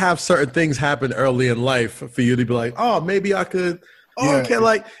gotta have certain things happen early in life for you to be like, oh, maybe I could. Oh, yeah. Okay,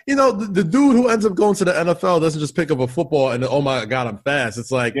 the dude who ends up going to the NFL doesn't just pick up a football and, oh my God, I'm fast.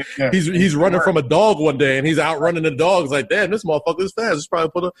 It's like he's running from a dog one day and he's outrunning the dog. It's like, damn, this motherfucker is fast. Just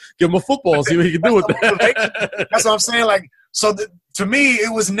probably give him a football and see what he can do with that. That's what I'm saying. To me,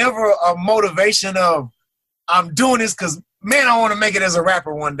 it was never a motivation of I'm doing this because, man, I want to make it as a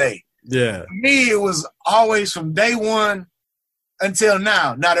rapper one day. Yeah. To me, it was always from day one until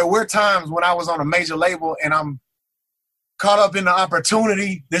now. Now, there were times when I was on a major label and I'm caught up in the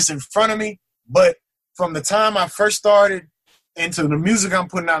opportunity that's in front of me. But from the time I first started into the music I'm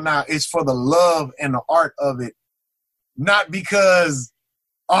putting out now, it's for the love and the art of it. Not because,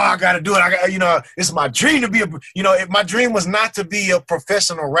 I got to do it. It's my dream to be my dream was not to be a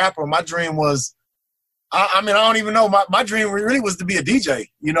professional rapper. My dream was, I don't even know. My dream really was to be a DJ.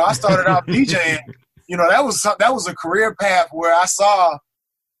 I started out DJing. That was a career path where I saw,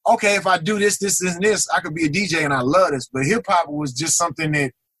 okay, if I do this, and this, I could be a DJ, and I love this. But hip-hop was just something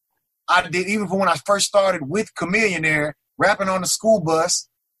that I did even from when I first started with Chamillionaire, rapping on the school bus,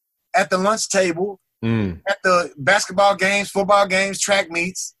 at the lunch table, at the basketball games, football games, track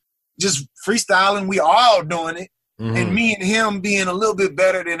meets, just freestyling. We all doing it. Mm-hmm. And me and him being a little bit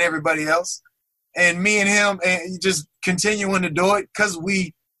better than everybody else. And me and him and just continuing to do it because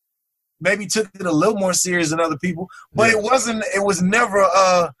we maybe took it a little more serious than other people, but it was never,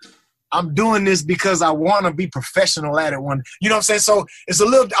 I'm doing this because I want to be professional at it. You know what I'm saying? So it's a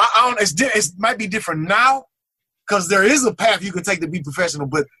little, it might be different now because there is a path you can take to be professional,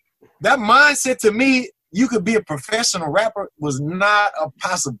 but that mindset to me, you could be a professional rapper was not a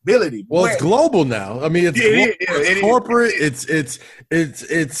possibility. Well, it's global now. I mean, it's corporate. It's the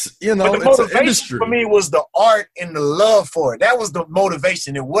it's an industry. For me was the art and the love for it. That was the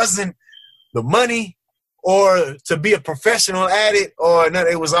motivation. It wasn't the money or to be a professional at it or not.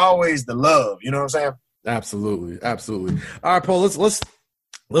 It was always the love. You know what I'm saying? Absolutely. All right, Paul, let's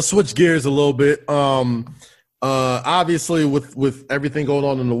switch gears a little bit. Obviously with everything going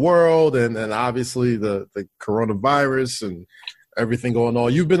on in the world and obviously the coronavirus and everything going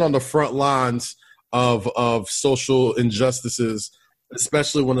on, you've been on the front lines of social injustices,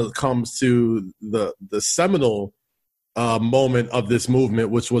 especially when it comes to the seminal moment of this movement,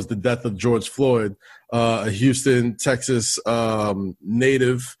 which was the death of George Floyd, a Houston, Texas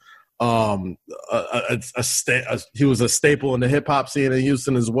native. He was a staple in the hip hop scene in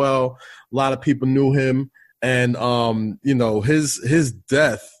Houston as well. A lot of people knew him, and his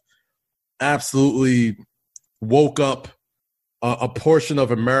death absolutely woke up a portion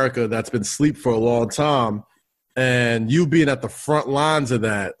of America that's been asleep for a long time. And you being at the front lines of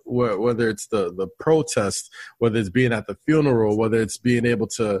that, whether it's the protest, whether it's being at the funeral, whether it's being able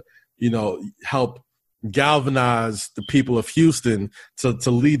to, help galvanize the people of Houston to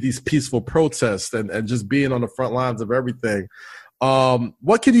lead these peaceful protests and just being on the front lines of everything.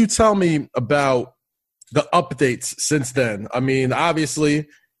 What can you tell me about the updates since then? I mean, obviously,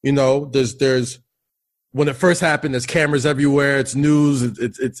 there's when it first happened, there's cameras everywhere. It's news.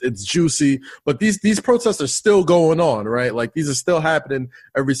 It's juicy. But these protests are still going on, right? Like these are still happening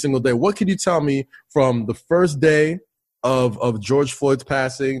every single day. What can you tell me from the first day of George Floyd's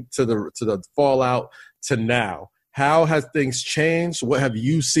passing to the fallout to now? how has things changed? What have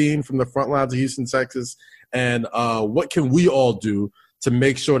you seen from the front lines of Houston, Texas? And what can we all do to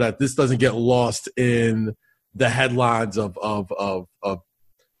make sure that this doesn't get lost in the headlines of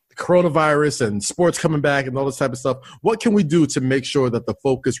coronavirus and sports coming back and all this type of stuff? What can we do to make sure that the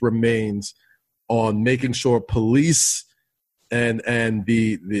focus remains on making sure police and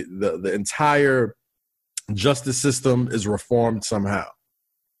the entire justice system is reformed somehow?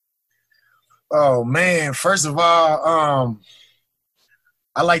 Oh man! First of all,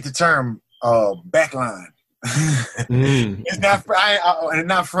 I like the term backline. It's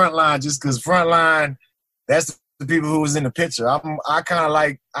not front line, just because front line, that's the people who was in the picture.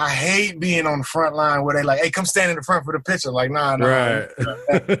 I hate being on the front line where they like, hey, come stand in the front for the picture. Like, nah. Right.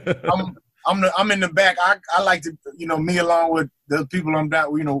 I'm in the back. I like to, me along with the people I'm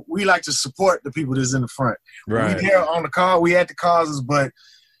down. We like to support the people that's in the front. Right. We there on the call. We at the causes, but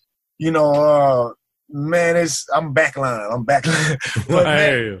man, I'm backline. I'm backline. But, I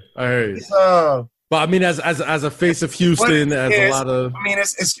hear you. But I mean, as a face of Houston,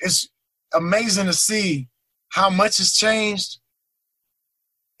 it's amazing to see how much has changed,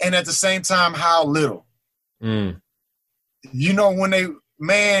 and at the same time, how little. When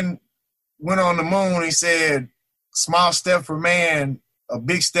man went on the moon, he said, "Small step for man, a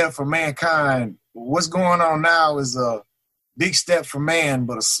big step for mankind." What's going on now is a big step for man,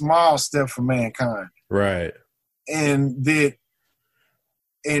 but a small step for mankind. Right. And that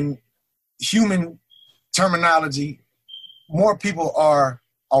in human terminology, more people are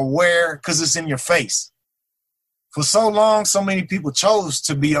aware because it's in your face. For so long, so many people chose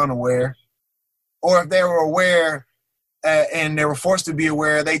to be unaware, or if they were aware and they were forced to be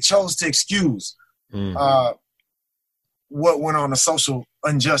aware, they chose to excuse what went on, the social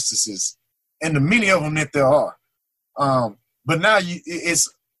injustices, and the many of them that there are. But now it's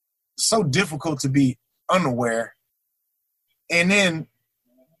so difficult to be unaware, and then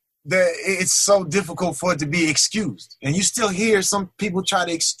it's so difficult for it to be excused. And you still hear some people try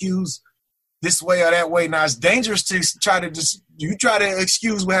to excuse this way or that way. Now, it's dangerous to try to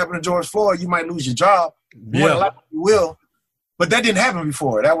excuse what happened to George Floyd, you might lose your job. Yeah. More than likely you will. But that didn't happen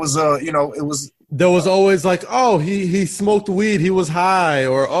before. That was, it was. There was always like, oh, he smoked weed, he was high,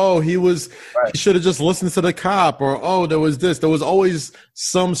 or oh, he should have just listened to the cop, or oh, there was this. There was always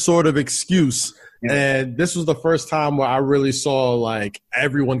some sort of excuse. Yeah. And this was the first time where I really saw like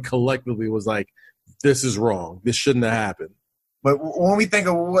everyone collectively was like, this is wrong. This shouldn't have happened. But when we think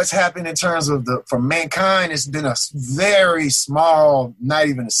of what's happened in terms of for mankind, it's been a very small, not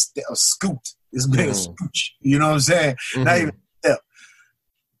even a scoot. It's been a scooch. You know what I'm saying? Mm-hmm. Not even a step.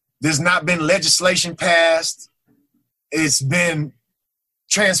 There's not been legislation passed. It's been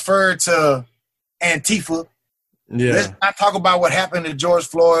transferred to Antifa. Yeah. Let's not talk about what happened to George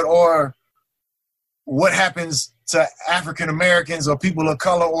Floyd or what happens to African Americans or people of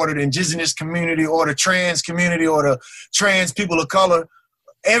color or the indigenous community or the trans community or the trans people of color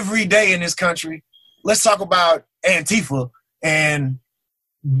every day in this country. Let's talk about Antifa and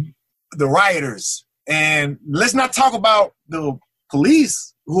the rioters. And let's not talk about the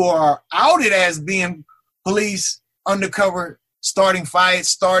police who are outed as being police undercover, starting fights,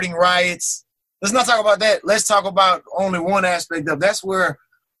 starting riots. Let's not talk about that. Let's talk about only one aspect of that's where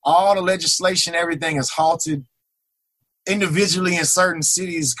all the legislation, everything is halted. Individually in certain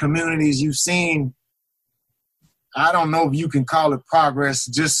cities, communities, you've seen, I don't know if you can call it progress,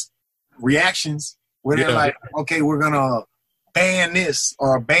 just reactions where they're like, okay, we're going to ban this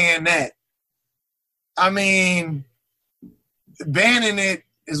or ban that. I mean, banning it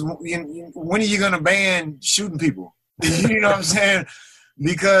is, when are you going to ban shooting people? You know what I'm saying?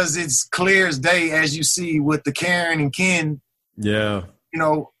 Because it's clear as day, as you see with the Karen and Ken. Yeah.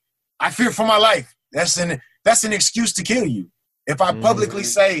 I fear for my life. That's an excuse to kill you. If I publicly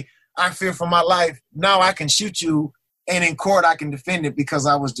say I fear for my life, now I can shoot you, and in court I can defend it because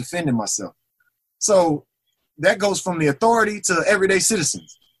I was defending myself. So that goes from the authority to everyday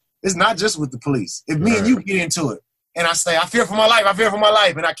citizens. It's not just with the police. If me and you get into it, and I say I fear for my life,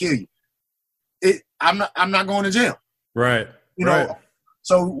 and I kill you, I'm not going to jail. Right. You know.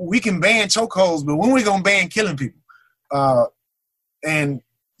 So we can ban chokeholds, but when are we gonna ban killing people? And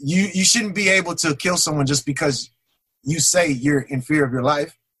you shouldn't be able to kill someone just because you say you're in fear of your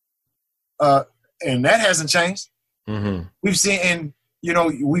life. And that hasn't changed. Mm-hmm. We've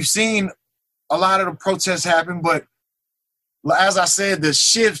seen a lot of the protests happen, but as I said, the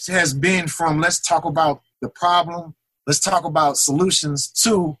shift has been from let's talk about the problem, let's talk about solutions,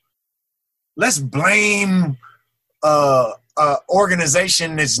 to let's blame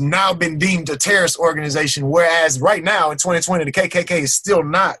organization that's now been deemed a terrorist organization, whereas right now in 2020 the KKK is still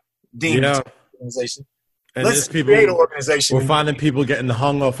not deemed a terrorist organization. And Let's there's people, create an organization. we're finding people getting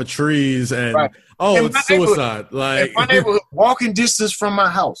hung off of trees and, Right. it's suicide. Like, in my neighborhood, walking distance from my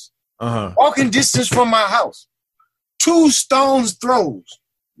house. Walking distance from my house. 2 stones throws.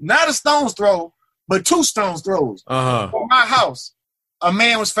 Not a stone's throw, but 2 stones throws. From my house, a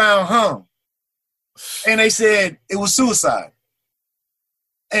man was found hung. And they said it was suicide.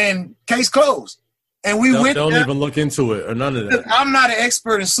 And case closed. And we went. Don't even look into it or none of that. I'm not an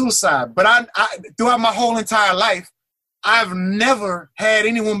expert in suicide, but I throughout my whole entire life, I've never had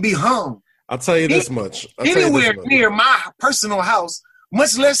anyone be hung. I'll tell you this much. Anywhere near my personal house,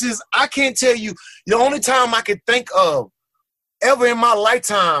 much less is, I can't tell you, the only time I could think of ever in my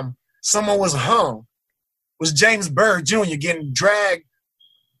lifetime someone was hung was James Byrd Jr. getting dragged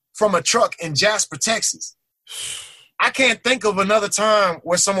from a truck in Jasper, Texas. I can't think of another time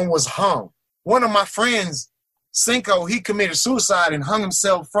where someone was hung. One of my friends, Cinco, he committed suicide and hung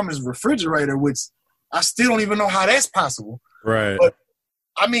himself from his refrigerator, which I still don't even know how that's possible. Right. But,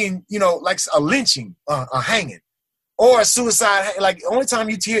 I mean, like a lynching, a hanging, or a suicide. Like, the only time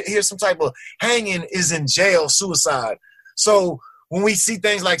you hear some type of hanging is in jail, suicide. So when we see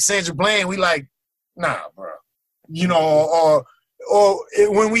things like Sandra Bland, we like, nah, bro. Or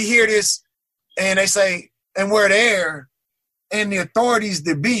when we hear this and they say, and we're there, and the authorities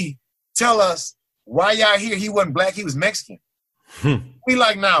that be tell us, why y'all here? He wasn't black, he was Mexican. We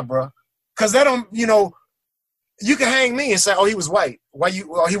like, nah, bro. Because that don't, you can hang me and say, oh, he was white. Why he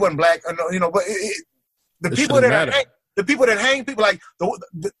wasn't black. But the people that hang people, like,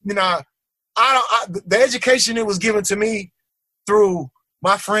 the education that was given to me through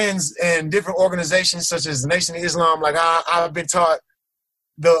my friends and different organizations such as the Nation of Islam, like I've been taught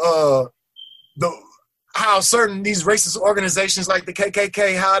how certain these racist organizations like the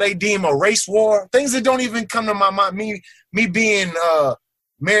KKK, how they deem a race war, things that don't even come to my mind. Me being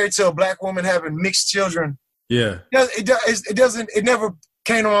married to a black woman, having mixed children. Yeah. It never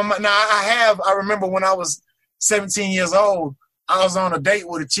came to my mind. Now I remember when I was 17 years old, I was on a date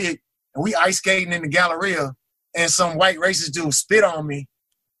with a chick and we ice skating in the Galleria and some white racist dude spit on me.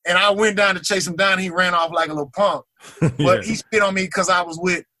 And I went down to chase him down. He ran off like a little punk. But he spit on me because I was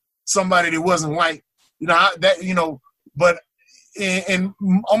with somebody that wasn't white. But in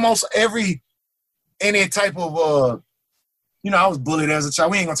almost any type of, I was bullied as a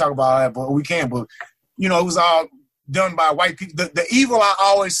child. We ain't gonna talk about all that, but we can. But, it was all done by white people. The evil I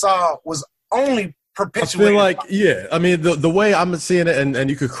always saw was only perpetuated. I feel like, yeah. I mean, the way I'm seeing it, and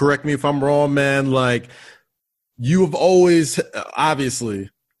you could correct me if I'm wrong, man, like, you have always, obviously,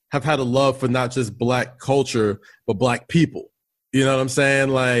 have had a love for not just black culture, but black people. You know what I'm saying?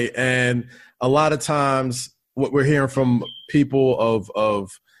 Like, and a lot of times what we're hearing from people of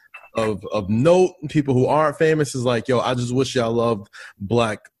note, people who aren't famous, is like, yo, I just wish y'all loved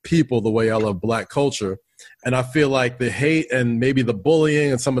black people the way y'all love black culture. And I feel like the hate and maybe the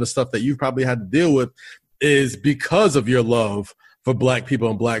bullying and some of the stuff that you've probably had to deal with is because of your love for black people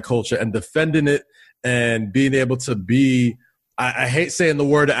and black culture and defending it and being able to be, I hate saying the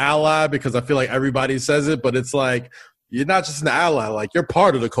word ally because I feel like everybody says it, but it's like, you're not just an ally, like, you're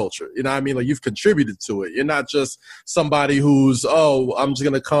part of the culture. You know what I mean? Like, you've contributed to it. You're not just somebody who's, I'm just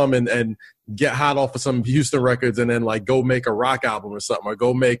going to come and get hot off of some Houston records and then, like, go make a rock album or something, or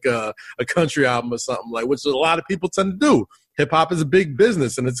go make a country album or something, like, which a lot of people tend to do. Hip-hop is a big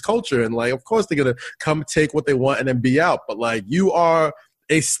business and it's culture. And, like, of course they're going to come take what they want and then be out. But, like, you are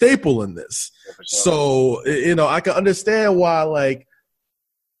a staple in this. So, I can understand why, like,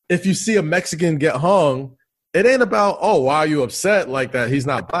 if you see a Mexican get hung, it ain't about, why are you upset like that? He's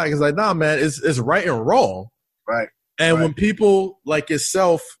not black. It's like, nah, man, it's right and wrong. Right. And when people like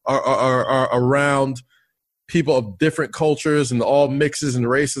yourself are around people of different cultures and all mixes and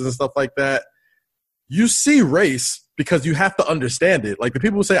races and stuff like that, you see race because you have to understand it. Like, the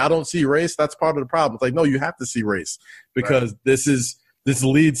people who say, I don't see race, that's part of the problem. It's like, no, you have to see race because this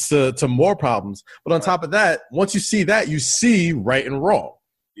leads to more problems. But on top of that, once you see that, you see right and wrong.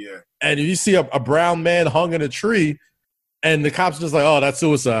 Yeah. And if you see a brown man hung in a tree and the cops are just like, oh, that's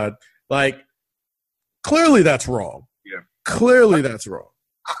suicide, like, clearly that's wrong. Yeah. Clearly that's wrong.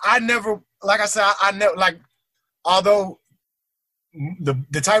 I never, like I said, I never, like, although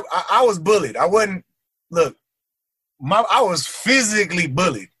the type, I was bullied. I wasn't, look, I was physically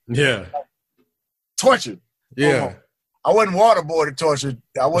bullied. Yeah. Tortured. Yeah. I wasn't waterboarded tortured.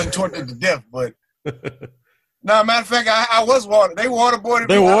 I wasn't tortured to death, but... No, matter of fact, I was water. They waterboarded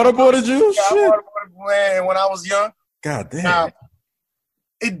me. They waterboarded you? Yeah, I waterboarded when I was young. God damn. Now,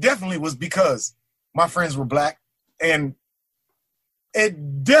 it definitely was because my friends were black, and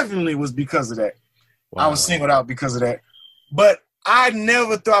it definitely was because of that. Wow. I was singled out because of that. But I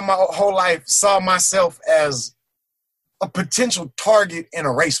never throughout my whole life saw myself as a potential target in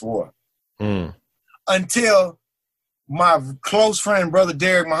a race war until my close friend, brother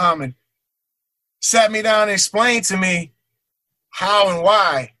Derek Muhammad, sat me down and explained to me how and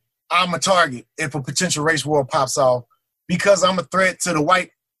why I'm a target if a potential race war pops off, because I'm a threat to the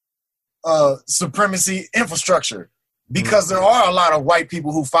white supremacy infrastructure, because there are a lot of white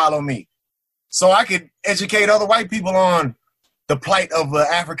people who follow me. So I could educate other white people on the plight of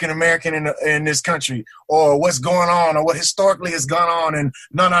African American in this country, or what's going on, or what historically has gone on, and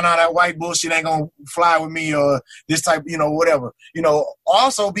no, that white bullshit ain't gonna fly with me, or this type, whatever.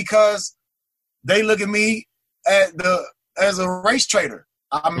 Also because they look at me as a race traitor.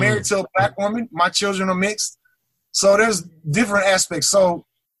 I'm married to a black woman. My children are mixed. So there's different aspects. So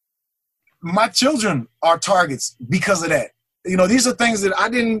my children are targets because of that. These are things that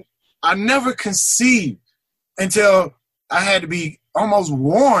I never conceived until I had to be almost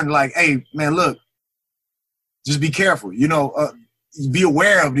warned, like, hey, man, look, just be careful, be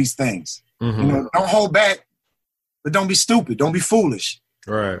aware of these things. Don't hold back, but don't be stupid. Don't be foolish.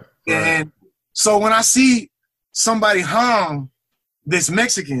 Right. And so when I see somebody hung this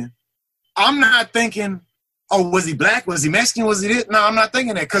Mexican, I'm not thinking, oh, was he black? Was he Mexican? Was he this? No, I'm not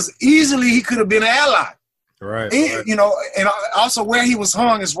thinking that, because easily he could have been an ally. Right. And also where he was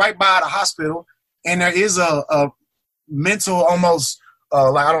hung is right by the hospital, and there is a mental, almost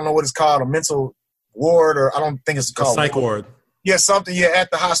like, I don't know what it's called, a mental ward, or I don't think it's called a psych ward. Yeah, something. Yeah, at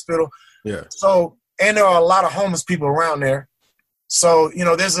the hospital. Yeah. So, and there are a lot of homeless people around there. So,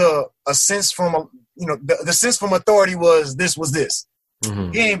 there's a sense from the sense from authority was this.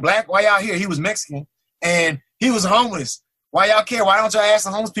 He ain't black. Why y'all here? He was Mexican, and he was homeless. Why y'all care? Why don't y'all ask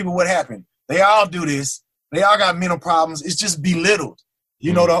the homeless people what happened? They all do this. They all got mental problems. It's just belittled,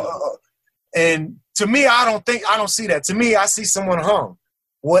 and to me, I don't see that. To me, I see someone hung.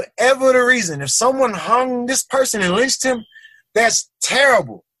 Whatever the reason, if someone hung this person and lynched him, that's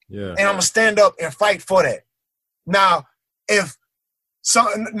terrible. Yeah. And I'm gonna stand up and fight for that. Now, I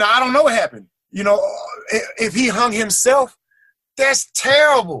don't know what happened. If he hung himself, that's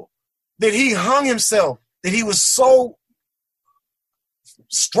terrible. That he hung himself, that he was so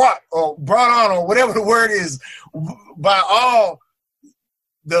struck or brought on, or whatever the word is, by all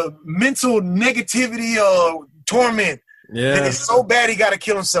the mental negativity or torment. Yeah. And it's so bad he got to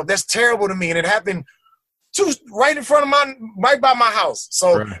kill himself. That's terrible to me. And it happened right in front of right by my house.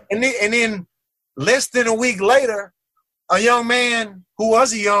 So, right. And then less than a week later, a young man who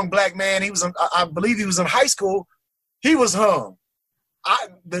was a young black man, I believe he was in high school, he was hung.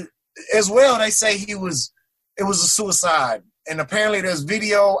 As well, they say it was a suicide. And apparently there's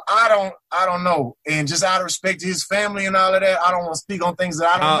video. I don't know. And just out of respect to his family and all of that, I don't want to speak on things that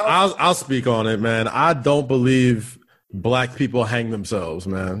I don't know. I'll speak on it, man. I don't believe black people hang themselves,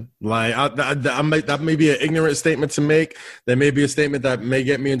 man. Like that may be an ignorant statement to make. That may be a statement that may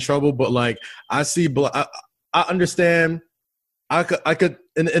get me in trouble. But like, I see, I understand. I could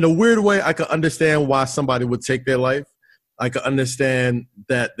in a weird way, I could understand why somebody would take their life. I could understand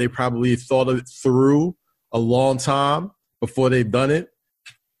that they probably thought it through a long time before they've done it.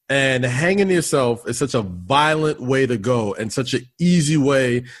 And hanging yourself is such a violent way to go, and such an easy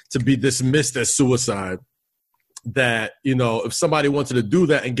way to be dismissed as suicide, that, if somebody wanted to do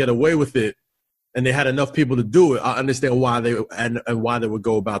that and get away with it, and they had enough people to do it, I understand why they would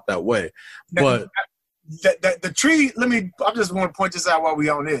go about that way. But the tree, I just want to point this out while we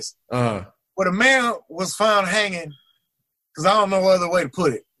on this. Where the man was found hanging, because I don't know what other way to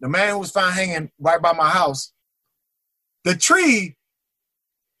put it. The man who was found hanging right by my house, the tree,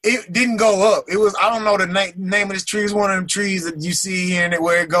 it didn't go up. It was, I don't know the name of this tree. It's one of them trees that you see here and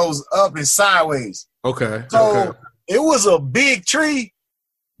where it goes up and sideways. Okay. So It was a big tree,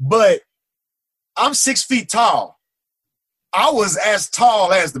 but I'm 6 feet tall. I was as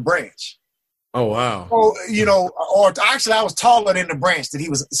tall as the branch. Oh, wow. So, or actually I was taller than the branch that he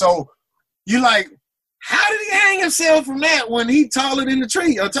was. So you're like, how did he hang himself from that when he taller than the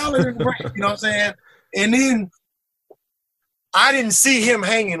tree or taller than the branch? You know what I'm saying? And then I didn't see him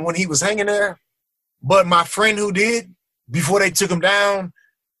hanging when he was hanging there, but my friend who did, before they took him down,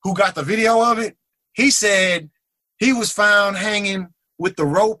 who got the video of it, he said he was found hanging with the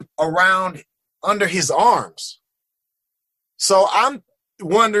rope around under his arms. So I'm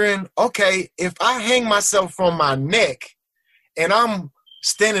wondering, okay, if I hang myself from my neck and I'm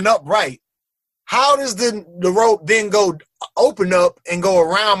standing upright, how does the rope then go open up and go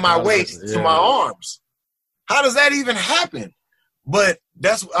around my waist to my arms? How does that even happen? But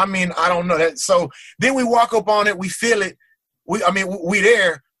I don't know that. So then we walk up on it, we feel it. We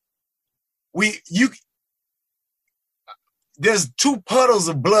there. there's 2 puddles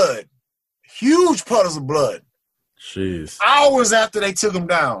of blood, huge puddles of blood. Jeez. Hours after they took him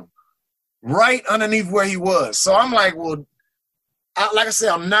down, right underneath where he was. So I'm like, well, like I said,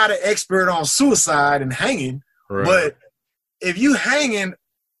 I'm not an expert on suicide and hanging, Right. but if you hanging,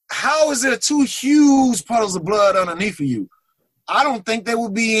 how is there 2 huge puddles of blood underneath of you? I don't think there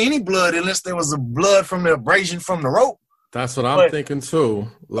would be any blood unless there was a blood from the abrasion from the rope. That's what I'm thinking too.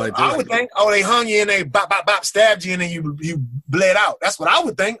 Like I would think, oh, they hung you and they bop, bop, bop, stabbed you and then you bled out. That's what I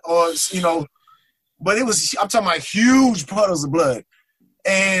would think. Or, you know, but I'm talking about huge puddles of blood.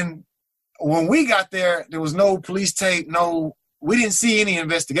 And when we got there, there was no police tape, we didn't see any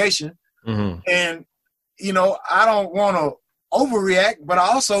investigation. Mm-hmm. And, you know, I don't want to overreact, but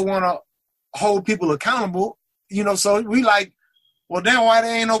I also want to hold people accountable, you know, so we like, well, damn, why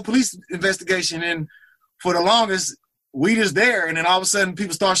there ain't no police investigation? And for the longest, we just there, and then all of a sudden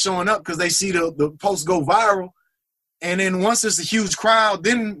people start showing up because they see the posts go viral. And then once it's a huge crowd,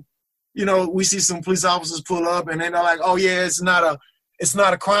 then, you know, we see some police officers pull up, and then they're like, oh, yeah, it's not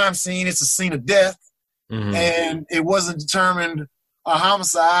a crime scene. It's a scene of death. Mm-hmm. And it wasn't determined a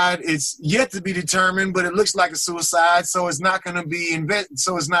homicide. It's yet to be determined, but it looks like a suicide, so it's not going to be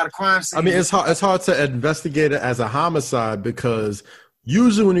so it's not a crime scene. I mean, it's hard to investigate it as a homicide because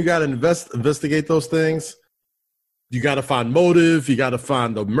usually when you got to investigate those things, you got to find motive, you got to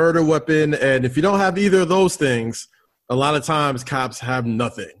find the murder weapon, and if you don't have either of those things, a lot of times cops have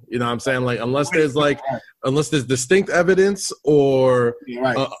nothing. You know what I'm saying? Like unless there's distinct evidence or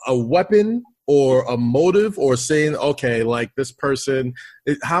a weapon or a motive or saying, okay, like this person,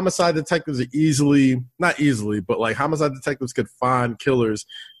 homicide detectives are not easily, but like homicide detectives could find killers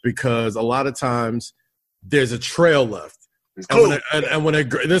because a lot of times there's a trail left. And when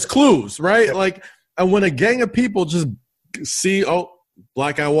there's clues, right? Yeah. Like, and when a gang of people just see, oh,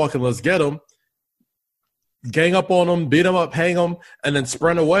 black guy walking, let's get him, gang up on them, beat them up, hang them, and then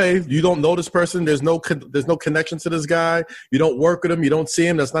sprint away. You don't know this person. There's no connection to this guy. You don't work with him. You don't see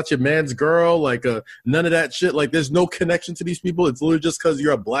him. That's not your man's girl. Like none of that shit. Like there's no connection to these people. It's literally just because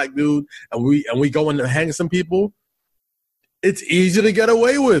you're a black dude and we go and hang some people. It's easy to get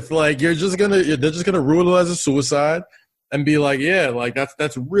away with. Like they're just gonna rule it as a suicide and be like, yeah, like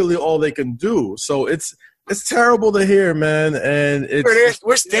that's really all they can do. So it's terrible to hear, man. And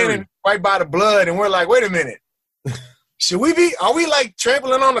we're standing right by the blood, and we're like, wait a minute. Are we like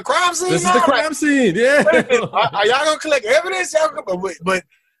trampling on the crime scene? This is the crime scene, yeah. Are y'all gonna collect evidence? But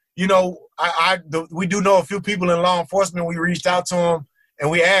you know, we do know a few people in law enforcement. We reached out to them and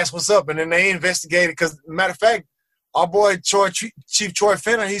we asked what's up, and then they investigated. Because matter of fact, our boy Chief Troy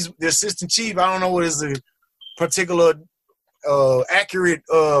Fenner, he's the assistant chief. I don't know what his particular accurate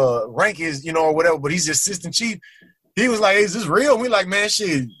rank is, you know, or whatever, but he's the assistant chief. He was like, is this real? And we like, man,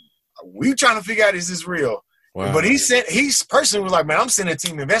 shit, we trying to figure out, is this real? Wow. But he's personally was like, man, I'm sending a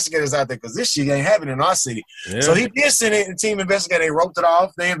team of investigators out there because this shit ain't happening in our city. Yeah. So he did send a team investigator. They roped it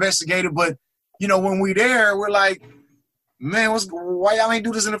off. They investigated. But, you know, when we there, we're like, man, why y'all ain't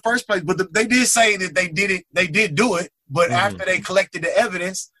do this in the first place? But they did say that they did it. They did do it. But after they collected the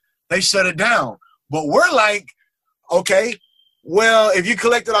evidence, they shut it down. But we're like, okay, well, if you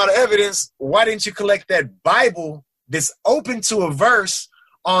collected all the evidence, why didn't you collect that Bible that's open to a verse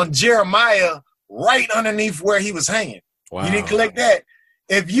on Jeremiah right underneath where he was hanging? Wow. You didn't collect that.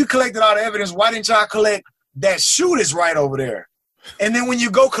 If you collected all the evidence, why didn't y'all collect that shoe that's right over there? And then when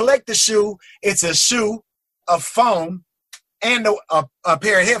you go collect the shoe, it's a shoe, a phone, and a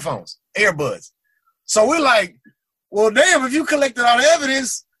pair of headphones, earbuds. So we're like, well, damn, if you collected all the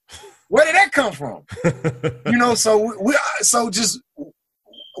evidence, where did that come from? You know, so just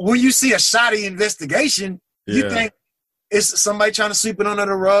when you see a shoddy investigation, you think it's somebody trying to sweep it under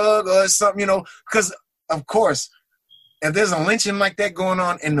the rug or something, you know, because, of course, if there's a lynching like that going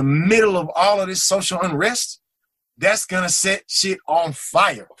on in the middle of all of this social unrest, that's going to set shit on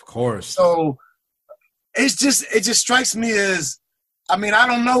fire. Of course. So it just strikes me as, I mean, I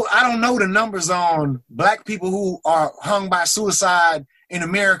don't know the numbers on black people who are hung by suicide in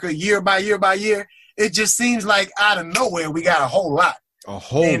America year by year by year. It just seems like out of nowhere we got a whole lot. A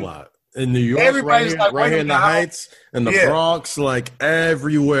whole lot. In New York, right here in the Heights, in the Bronx, like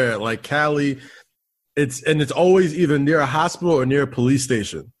everywhere, like Cali. It's always either near a hospital or near a police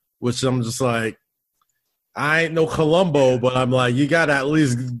station, which I'm just like, I ain't no Columbo, but I'm like, you got to at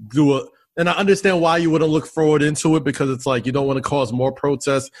least do it. And I understand why you wouldn't look forward into it because it's like you don't want to cause more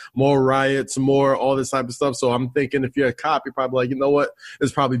protests, more riots, more all this type of stuff. So I'm thinking if you're a cop, you're probably like, you know what?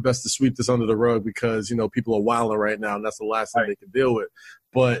 It's probably best to sweep this under the rug because, you know, people are wilding right now and that's the last thing they can deal with.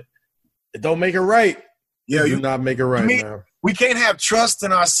 But it don't make it right. Yeah, you do not make it right, man. We can't have trust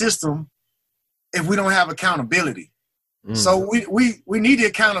in our system if we don't have accountability. So we need the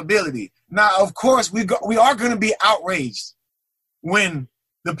accountability. Now, of course, we are going to be outraged when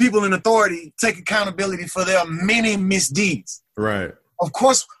the people in authority take accountability for their many misdeeds. Right. Of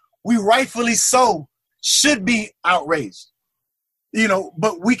course, we rightfully so should be outraged.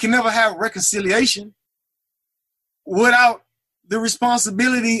 But we can never have reconciliation without the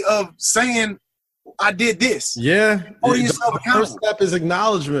responsibility of saying, I did this. Yeah. Holding yourself accountable. First step is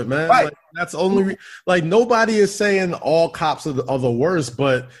acknowledgement, man. Right. Like, that's only nobody is saying all cops are the worst,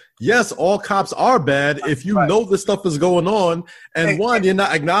 but yes, all cops are bad if you know this stuff is going on, and you're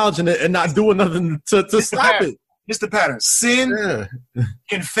not acknowledging it and not doing nothing to stop it. It's the pattern. Sin,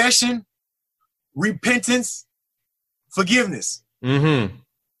 confession, repentance, forgiveness. Mm-hmm.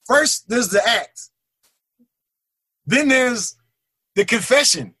 First, there's the act. Then there's the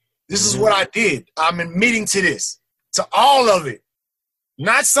confession. This is what I did. I'm admitting to this, to all of it.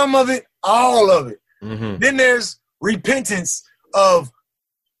 Not some of it, all of it. Mm-hmm. Then there's repentance of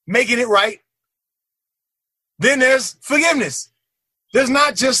making it right. Then there's forgiveness. There's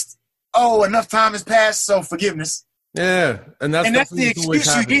not just, enough time has passed, so forgiveness. Yeah, and that's the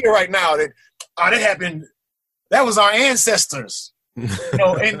excuse you hear right now that, that happened. That was our ancestors. And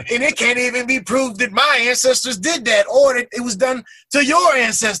it can't even be proved that my ancestors did that or that it was done to your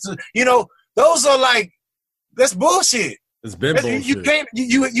ancestors. Those are that's bullshit. It's been bullshit.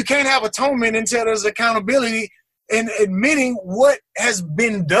 You can't have atonement until there's accountability and admitting what has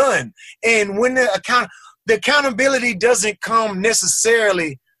been done. And when the accountability doesn't come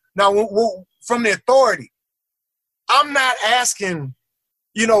necessarily now from the authority, I'm not asking,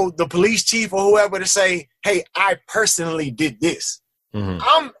 the police chief or whoever to say, hey, I personally did this. Mm-hmm.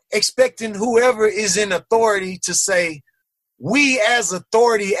 I'm expecting whoever is in authority to say, we as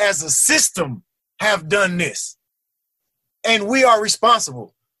authority, as a system, have done this. And we are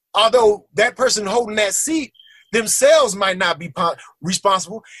responsible. Although that person holding that seat themselves might not be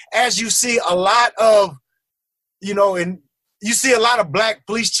responsible, as you see a lot of, and you see a lot of black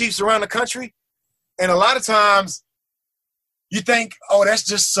police chiefs around the country. And a lot of times you think, that's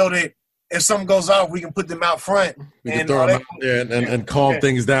just so that if something goes off, we can put them out front. We can throw them out there and calm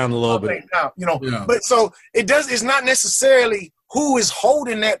things down a little bit. Down, But so it's not necessarily who is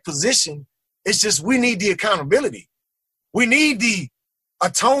holding that position. It's just we need the accountability. We need the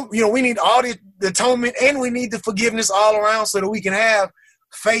atonement, we need all the atonement and we need the forgiveness all around so that we can have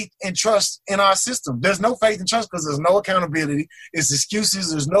faith and trust in our system. There's no faith and trust because there's no accountability. It's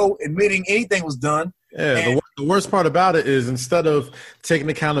excuses. There's no admitting anything was done. Yeah, the worst part about it is instead of taking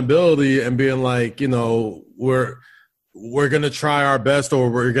accountability and being like, we're going to try our best or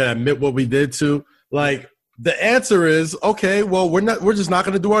we're going to admit what we did to, the answer is, okay, well, we're just not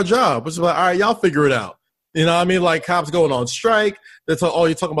going to do our job. It's like, all right, y'all figure it out. You know what I mean? Like cops going on strike. That's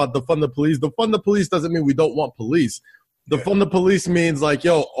you're talking about defund the police. Defund the police doesn't mean we don't want police. Defund the police means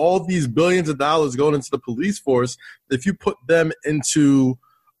all these billions of dollars going into the police force. If you put them into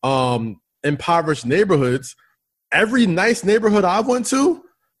impoverished neighborhoods, every nice neighborhood I went to,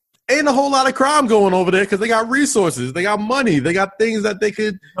 ain't a whole lot of crime going over there because they got resources, they got money, they got things that they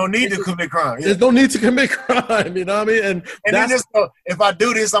could. No need to commit crime. There's no need to commit crime. You know what I mean? And then if I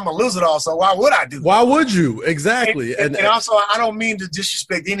do this, I'm gonna lose it all. So why would I do that? Why would you? Exactly. And also, I don't mean to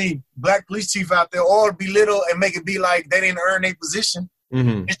disrespect any black police chief out there or belittle and make it be like they didn't earn their position.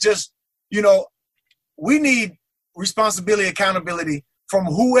 Mm-hmm. It's just, we need responsibility, accountability from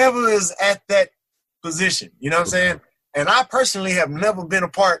whoever is at that position. You know what I'm saying? And I personally have never been a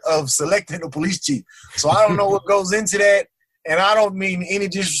part of selecting a police chief. So I don't know what goes into that. And I don't mean any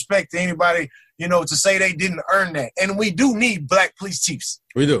disrespect to anybody, to say they didn't earn that. And we do need black police chiefs.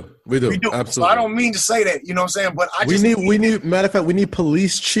 We do. Absolutely. So I don't mean to say that, you know what I'm saying? But we need matter of fact, we need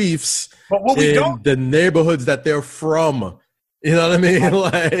police chiefs the neighborhoods that they're from. You know what I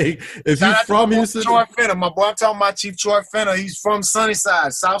mean? If you're from Houston. Troy Fenner, my boy, I'm talking about Chief Troy Fenner. He's from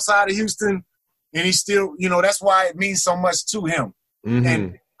Sunnyside, south side of Houston. And he's still, that's why it means so much to him. Mm-hmm.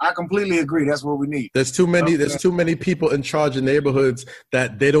 And I completely agree. That's what we need. There's too many people in charge of neighborhoods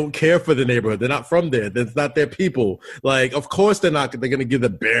that they don't care for the neighborhood. They're not from there. That's not their people. Of course they're going to give the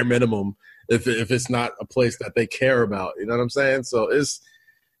bare minimum if it's not a place that they care about. You know what I'm saying? So it's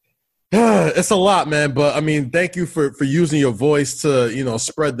a lot, man. But I mean, thank you for using your voice to,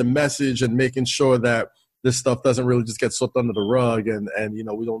 spread the message and making sure that this stuff doesn't really just get swept under the rug and we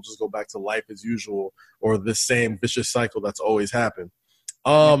don't just go back to life as usual or the same vicious cycle that's always happened.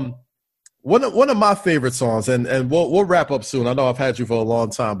 One of my favorite songs, and we'll wrap up soon. I know I've had you for a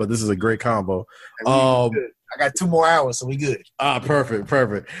long time, but this is a great combo. I got 2 more hours, so we good.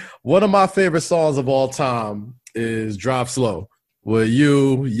 Perfect. One of my favorite songs of all time is Drive Slow with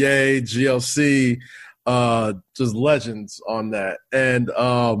you, Ye, GLC. just legends on that. And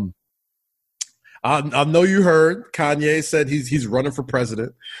I know you heard Kanye said he's running for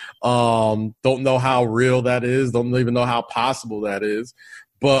president. Don't know how real that is. Don't even know how possible that is.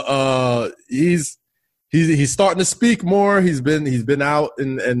 But he's starting to speak more. He's been out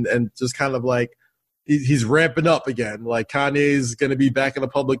and just kind of like he's ramping up again. Like Kanye's going to be back in the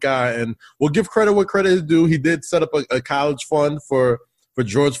public eye, and we'll give credit what credit is due. He did set up a college fund for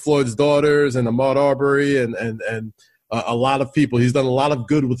George Floyd's daughters and Ahmaud Arbery and a lot of people. He's done a lot of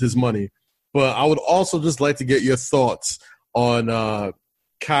good with his money. But I would also just like to get your thoughts on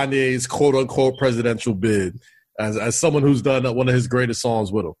Kanye's quote-unquote presidential bid as someone who's done one of his greatest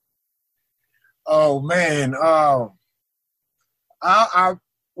songs with him. Oh, man. Well,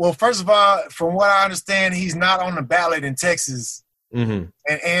 first of all, from what I understand, he's not on the ballot in Texas and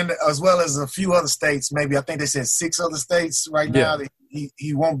as well as a few other states. Maybe I think they said 6 other states right now.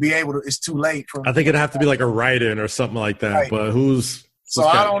 He won't be able to. It's too late. I think it'd have to be like a write-in or something like that. Right. But who's – So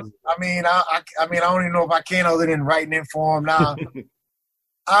I don't even know if I can other than writing in for him now.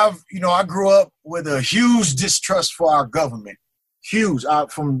 I grew up with a huge distrust for our government. Huge.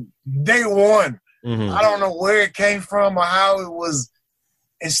 From day one. Mm-hmm. I don't know where it came from or how it was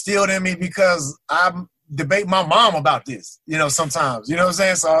instilled in me because I debate my mom about this, sometimes. You know what I'm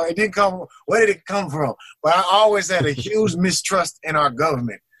saying? So it didn't come – where did it come from? But I always had a huge mistrust in our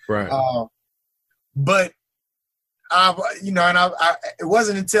government. Right. But – it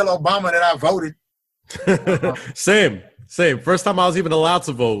wasn't until Obama that I voted. Same. First time I was even allowed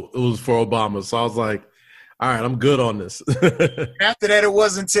to vote, it was for Obama. So I was like, all right, I'm good on this. After that, it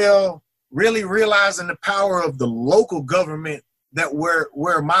wasn't until really realizing the power of the local government that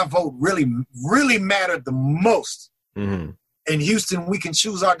where my vote really, really mattered the most. Mm-hmm. In Houston, we can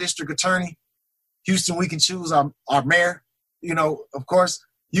choose our district attorney. Houston, we can choose our mayor. Of course,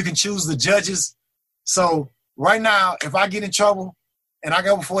 you can choose the judges. So right now, if I get in trouble and I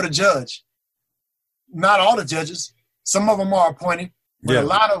go before the judge, not all the judges, some of them are appointed, but a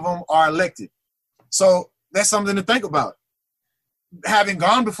lot of them are elected. So that's something to think about. Having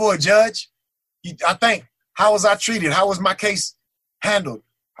gone before a judge, I think, how was I treated? How was my case handled?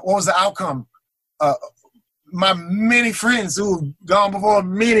 What was the outcome? My many friends who have gone before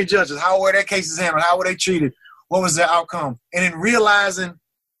many judges, how were their cases handled? How were they treated? What was their outcome? And in realizing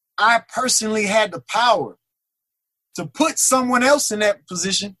I personally had the power to put someone else in that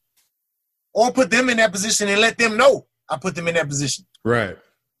position or put them in that position and let them know I put them in that position. Right.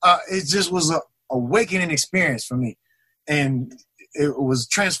 It just was a awakening experience for me. And it was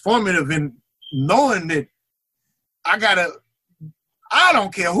transformative in knowing that I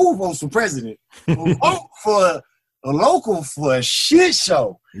don't care who votes for president. Vote for a local for a shit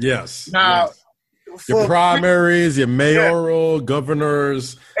show. Yes. Now, your primaries, your mayoral,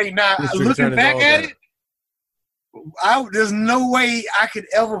 governors. Hey, now, looking back at it, there's no way I could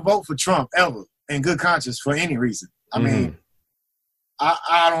ever vote for Trump, ever, in good conscience for any reason. I mean,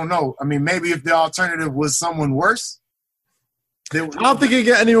 I don't know. I mean, maybe if the alternative was someone worse. I don't think it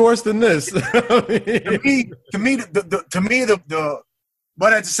get any worse than this. to me,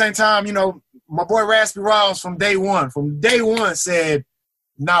 but at the same time, my boy Raspy Riles from day one said,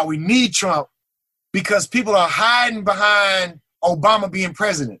 nah, we need Trump because people are hiding behind Obama being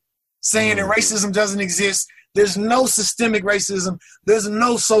president, saying that racism doesn't exist. There's no systemic racism. There's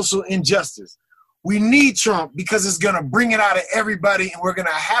no social injustice. We need Trump because it's going to bring it out of everybody and we're going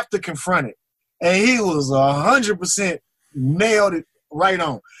to have to confront it. And he was 100% nailed it right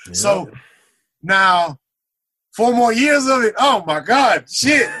on. Yeah. So now 4 more years of it, oh my God,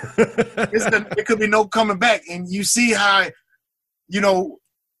 shit. It could be no coming back. And you see how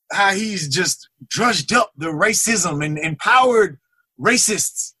he's just drudged up the racism and empowered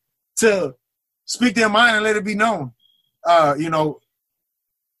racists to speak their mind and let it be known,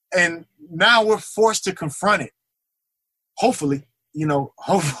 and now we're forced to confront it. Hopefully,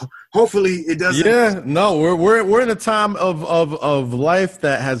 hopefully it doesn't. Yeah, no, we're in a time of life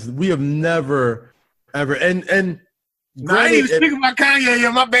that we have never ever and I didn't even speak about Kanye.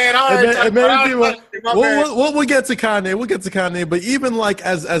 Yeah, my bad. We'll get to Kanye. We'll get to Kanye. But even like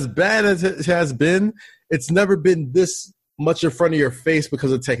as bad as it has been, it's never been this much in front of your face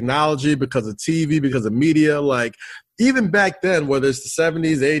because of technology, because of TV, because of media. Like even back then, whether it's the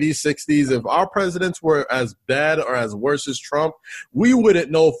 70s, 80s, 60s, if our presidents were as bad or as worse as Trump, we wouldn't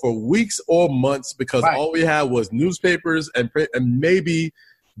know for weeks or months because all we had was newspapers and maybe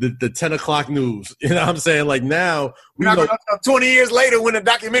the 10 o'clock news. You know what I'm saying? Like now, we know 20 years later when the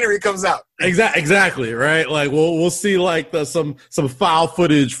documentary comes out. Exactly, right? Like we'll see like some foul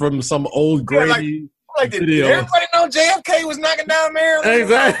footage from some old Grady. Did everybody know know JFK was knocking down Maryland?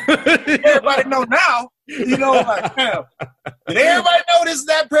 Exactly. Everybody know now. You know, like, damn. Did everybody know this is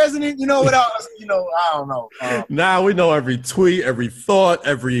that president? You know, without, I don't know. Now we know every tweet, every thought,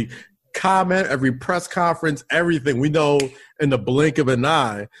 every comment, every press conference, everything. We know in the blink of an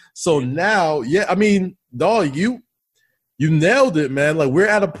eye. So now, yeah, I mean, dog, you nailed it, man. Like, we're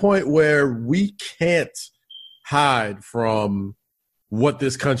at a point where we can't hide from what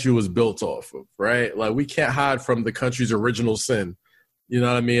this country was built off of, right? Like, we can't hide from the country's original sin, you know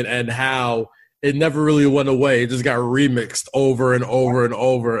what I mean? And how it never really went away. It just got remixed over and over and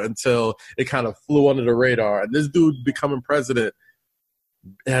over until it kind of flew under the radar. And this dude becoming president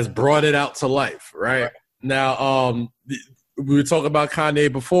has brought it out to life, right? Now, we were talking about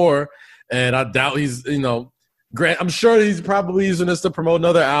Kanye before, and I doubt he's, I'm sure he's probably using this to promote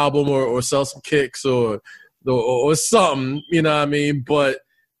another album or sell some kicks or something, you know what I mean? But,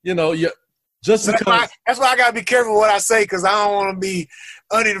 just because. That's why I got to be careful what I say, because I don't want to be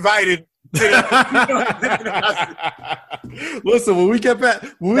uninvited. Listen, when we get back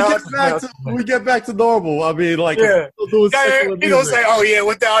to normal, I mean, like, he gonna say, "Oh yeah,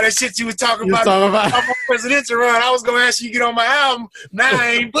 with all that shit you was talking about my presidential run, I was gonna ask you to get on my album. Now I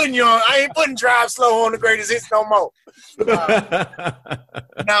ain't putting Drive Slow on the greatest hits no more."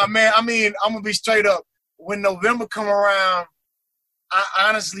 Nah, man, I mean, I'm gonna be straight up. When November come around, I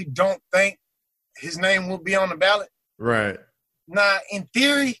honestly don't think his name will be on the ballot. Right. Now, in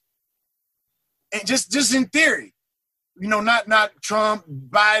theory. And just in theory, not Trump,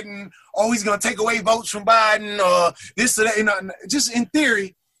 Biden, he's going to take away votes from Biden or this or that. Just in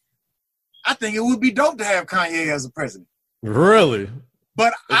theory, I think it would be dope to have Kanye as a president. Really?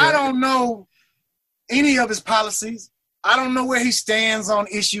 But okay. I don't know any of his policies. I don't know where he stands on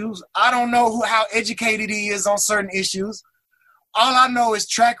issues. I don't know how educated he is on certain issues. All I know is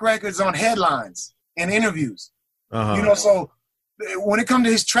track records on headlines and interviews. Uh-huh. So when it comes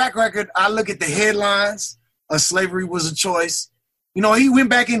to his track record, I look at the headlines. Slavery was a choice. He went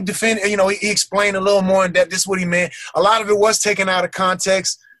back and defended. He explained a little more in depth. This is what he meant. A lot of it was taken out of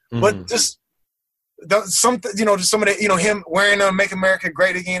context, but just some of the, him wearing a "Make America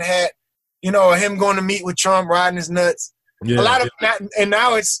Great Again" hat. Him going to meet with Trump, riding his nuts. Yeah. A lot of and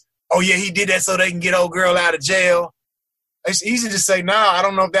now it's, oh yeah, he did that so they can get old girl out of jail. It's easy to say now. I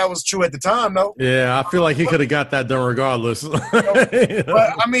don't know if that was true at the time, though. Yeah, I feel like he could have got that done regardless. But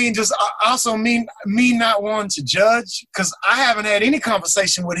I mean, just also me not wanting to judge, because I haven't had any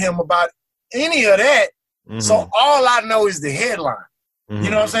conversation with him about any of that. Mm-hmm. So all I know is the headline. Mm-hmm.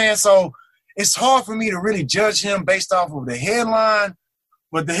 You know what I'm saying? So it's hard for me to really judge him based off of the headline.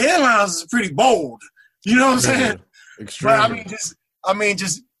 But the headlines is pretty bold. You know what I'm saying? Extremely. But I mean,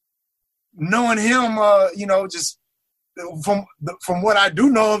 just knowing him, just. From what I do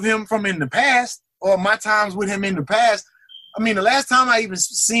know of him from in the past, or my times with him in the past, I mean, the last time I even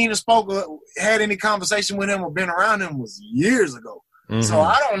seen or spoke or had any conversation with him or been around him was years ago. Mm-hmm. So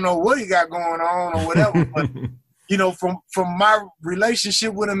I don't know what he got going on or whatever. But, from my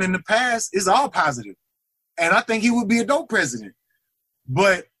relationship with him in the past, it's all positive. And I think he would be a dope president.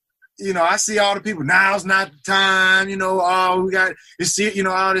 But, I see all the people, now's not the time, we got to see,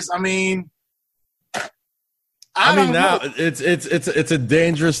 all this. I mean, now it's a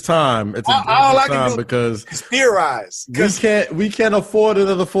dangerous time. It's a dangerous time because theorize. We can't afford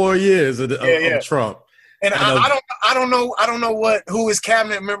another 4 years of Trump. And I don't know who his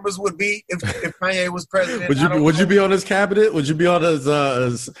cabinet members would be if Kanye was president. Would you be on his cabinet? Would you be on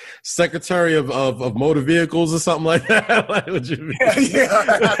as secretary of motor vehicles or something like that? Like, would you be?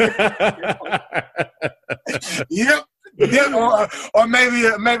 Yeah. Yep. Yeah, or maybe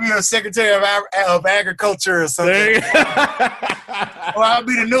a secretary of agriculture or something. Or I'll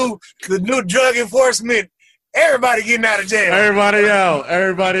be the new drug enforcement. Everybody getting out of jail. Everybody out.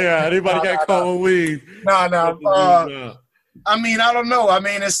 Anybody got caught with weed? No. I mean, I don't know. I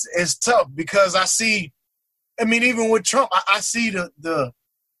mean, it's tough because I see. I mean, even with Trump, I see the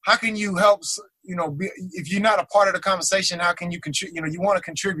how can you help? If you're not a part of the conversation, how can you contribute? You want to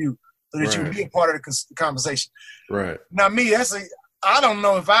contribute. So that you be a part of the conversation. Right. Now, I don't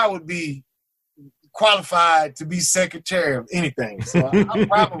know if I would be qualified to be secretary of anything. So I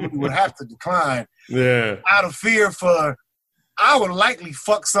probably would have to decline. Yeah. Out of fear I would likely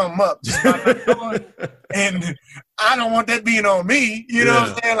fuck something up just by not doing it. And I don't want that being on me. You know what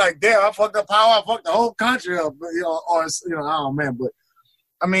I'm saying? Like, damn, I fucked up how I fucked the whole country up. Oh man. But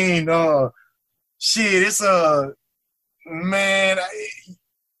I mean, shit, it's man.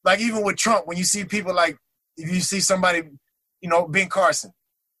 Like, even with Trump, when you see people like, if you see somebody, Ben Carson,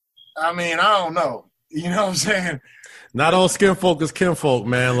 I mean, I don't know. You know what I'm saying? Not all skin folk is kinfolk,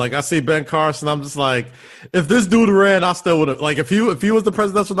 man. Like, I see Ben Carson, I'm just like, if this dude ran, I still would have. Like, if he was the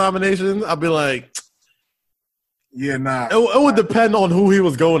presidential nomination, I'd be like, yeah, nah. It would depend on who he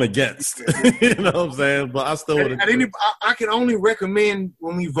was going against. You know what I'm saying? But I still would have. I can only recommend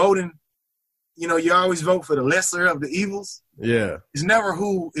when we voting, you always vote for the lesser of the evils. Yeah. It's never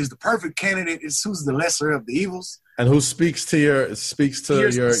who is the perfect candidate. It's who's the lesser of the evils. And who speaks to your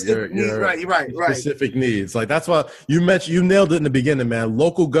specific needs. Like, that's why you nailed it in the beginning, man.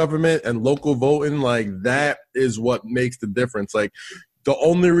 Local government and local voting, like, that is what makes the difference. Like, the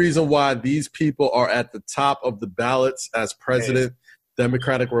only reason why these people are at the top of the ballots as president,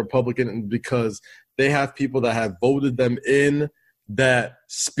 Democratic or Republican, is because they have people that have voted them in that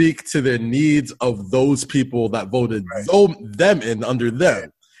speak to the needs of those people that voted them in under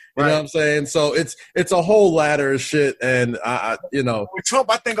them. You know what I'm saying? So it's a whole ladder of shit. And, With Trump,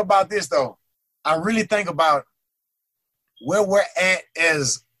 I think about this, though. I really think about where we're at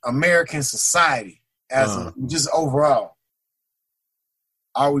as American society, just overall.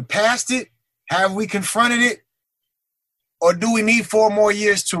 Are we past it? Have we confronted it? Or do we need 4 more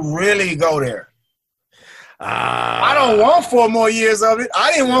years to really go there? I don't want 4 more years of it.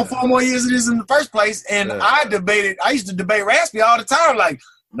 I didn't want 4 more years of this in the first place. And I used to debate Raspy all the time. Like,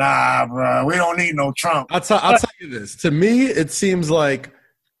 nah, bro, we don't need no Trump. I'll tell you this. To me, it seems like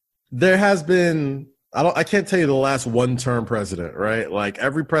there has been – I can't tell you the last one-term president, right? Like,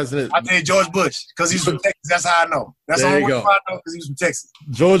 every president – I tell you George Bush because he's from Texas. That's how I know. That's the only one I know because he's from Texas.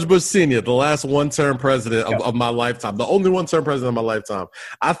 George Bush Sr., the last one-term president of my lifetime, the only one-term president of my lifetime.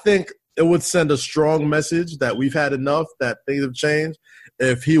 I think it would send a strong message that we've had enough, that things have changed,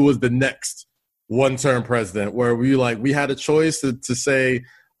 if he was the next one-term president, where we had a choice to say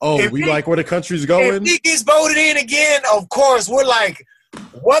 – like where the country's going. If he gets voted in again, of course, we're like,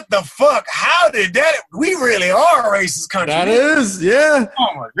 what the fuck? How did that? We really are a racist country. That is, yeah.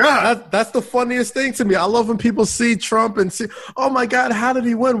 Oh, my God. That's the funniest thing to me. I love when people see Trump and see, oh, my God, how did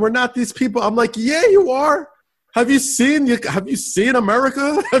he win? We're not these people. I'm like, yeah, you are. Have you seen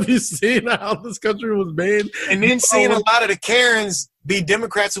America? Have you seen how this country was made? And then seeing a lot of the Karens be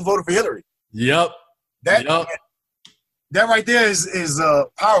Democrats who voted for Hillary. Yep. That right there is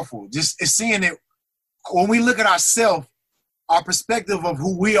powerful. Just it's seeing it when we look at ourselves, our perspective of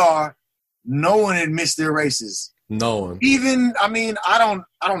who we are. No one admits they're racist. No one. Even I don't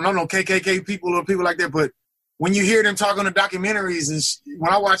know no KKK people or people like that. But when you hear them talk on the documentaries and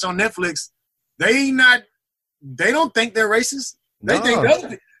when I watch on Netflix, they don't think they're racist. They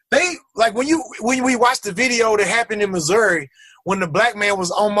think they like when we watch the video that happened in Missouri when the black man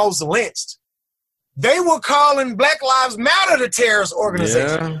was almost lynched. They were calling Black Lives Matter the terrorist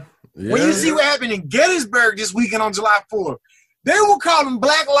organization. Yeah. When you see what happened in Gettysburg this weekend on July 4th, they were calling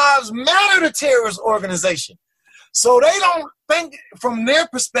Black Lives Matter the terrorist organization. So they don't think, from their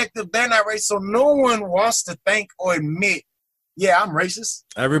perspective, they're not racist. So no one wants to think or admit, yeah, I'm racist.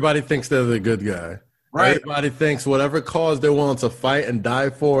 Everybody thinks they're the good guy. Right. Everybody thinks whatever cause they're willing to fight and die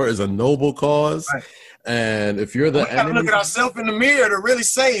for is a noble cause. Right. And if you're the enemy, we got to look at ourselves in the mirror to really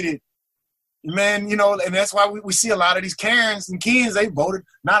say that. Man, and that's why we see a lot of these Karens and Kens, they voted,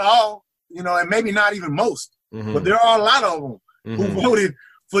 not all, and maybe not even most, but there are a lot of them who voted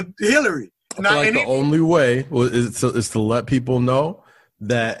for Hillary. The only way is to let people know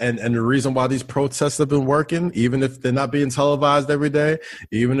that, and the reason why these protests have been working, even if they're not being televised every day,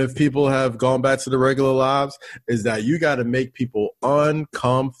 even if people have gone back to their regular lives, is that you got to make people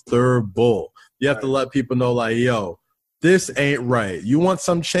uncomfortable. You have to let people know, like, yo, this ain't right. You want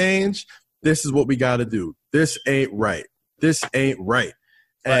some change? This is what we got to do. This ain't right. This ain't right.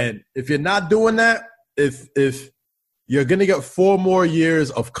 And if you're not doing that, if you're going to get 4 more years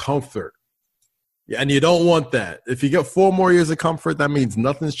of comfort, and you don't want that. If you get 4 more years of comfort, that means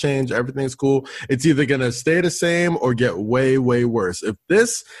nothing's changed. Everything's cool. It's either going to stay the same or get way, way worse. If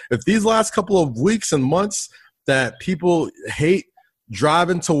these last couple of weeks and months that people hate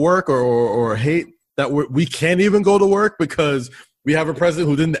driving to work or hate that we can't even go to work because we have a president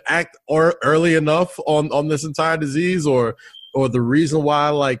who didn't act early enough on this entire disease, or the reason why,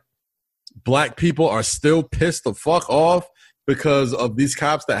 like, black people are still pissed the fuck off because of these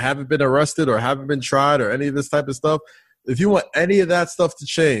cops that haven't been arrested or haven't been tried or any of this type of stuff. If you want any of that stuff to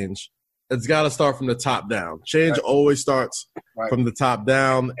change, it's got to start from the top down. Change always starts from the top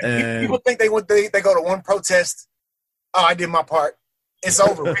down. And people think they go to one protest. Oh, I did my part. It's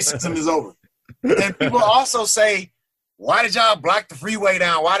over. Racism is over. And people also say, why did y'all block the freeway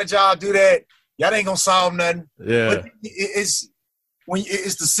down? Why did y'all do that? Y'all ain't gonna solve nothing. Yeah, but it's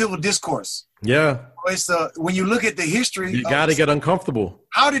the civil discourse. Yeah, it's when you look at the history. You got to get uncomfortable.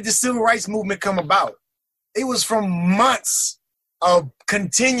 How did the civil rights movement come about? It was from months of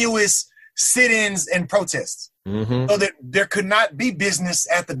continuous sit-ins and protests. Mm-hmm. So that there could not be business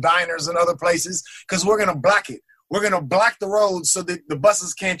at the diners and other places because we're going to block it. We're going to block the roads so that the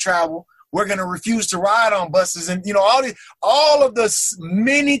buses can't travel. We're going to refuse to ride on buses. And, all of the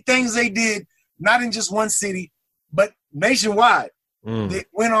many things they did, not in just one city, but nationwide. They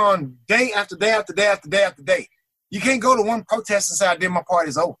went on day after day after day after day after day. You can't go to one protest and say, I did my part,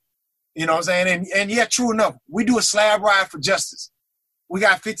 it's over. You know what I'm saying? And yeah, true enough, we do a slab ride for justice. We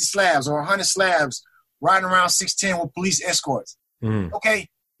got 50 slabs or 100 slabs riding around 610 with police escorts. Okay,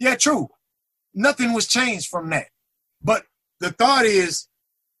 yeah, true. Nothing was changed from that. But the thought is,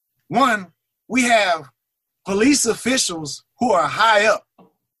 one, we have police officials who are high up,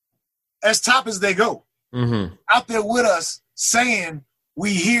 as top as they go, out there with us saying,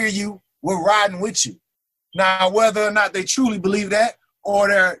 we hear you, we're riding with you. Now, whether or not they truly believe that or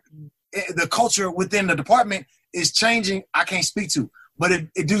the culture within the department is changing, I can't speak to. But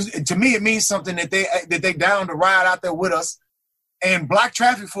to me, it means something that they down to ride out there with us and block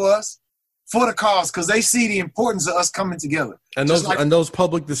traffic for us, for the cause, because they see the importance of us coming together. And those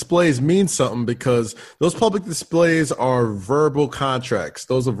public displays mean something because those public displays are verbal contracts.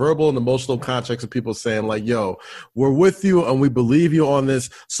 Those are verbal and emotional contracts of people saying like, yo, we're with you and we believe you on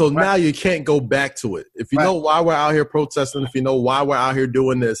this. So now you can't go back to it. If you know why we're out here protesting, if you know why we're out here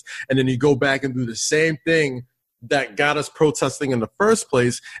doing this, and then you go back and do the same thing that got us protesting in the first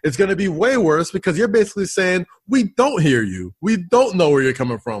place, it's going to be way worse because you're basically saying, we don't hear you. We don't know where you're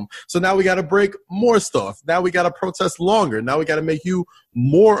coming from. So now we got to break more stuff. Now we got to protest longer. Now we got to make you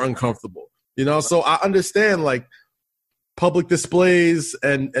more uncomfortable. So I understand like public displays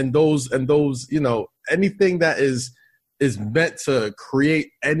and those, anything that is meant to create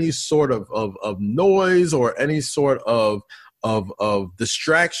any sort of noise or any sort of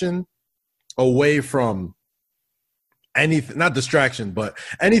distraction away from anything, not distraction, but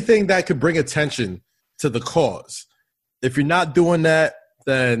anything that could bring attention to the cause. If you're not doing that,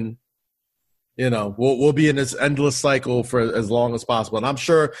 then we'll be in this endless cycle for as long as possible. And I'm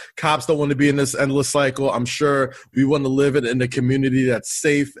sure cops don't want to be in this endless cycle. I'm sure we want to live in a community that's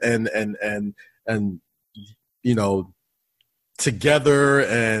safe and together.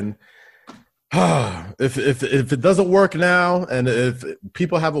 And if it doesn't work now, and if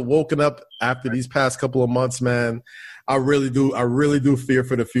people haven't woken up after these past couple of months, man, I really do fear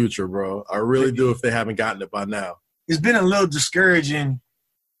for the future, bro. I really do if they haven't gotten it by now. It's been a little discouraging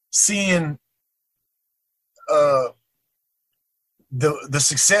seeing the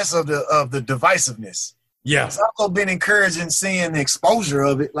success of the divisiveness. Yeah. It's also been encouraging seeing the exposure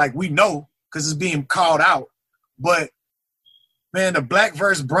of it, like we know, because it's being called out. But man, the black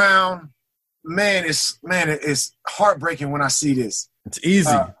versus brown, it's heartbreaking when I see this. It's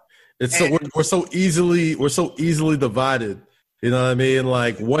easy. We're so easily divided. You know what I mean?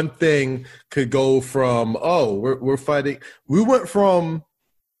 Like one thing could go from, we're fighting. We went from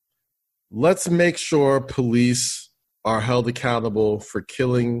let's make sure police are held accountable for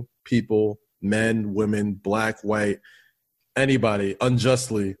killing people, men, women, black, white, anybody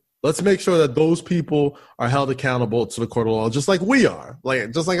unjustly. Let's make sure that those people are held accountable to the court of law, just like we are.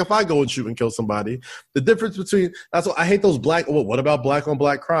 Just like if I go and shoot and kill somebody, the difference between that's what I hate those what about black on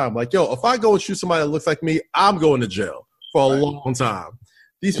black crime? Like, yo, if I go and shoot somebody that looks like me, I'm going to jail for a long time.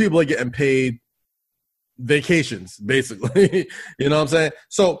 These people are getting paid vacations, basically. You know what I'm saying?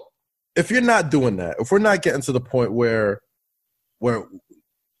 So if you're not doing that, if we're not getting to the point where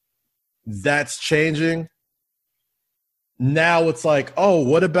that's changing, now it's like,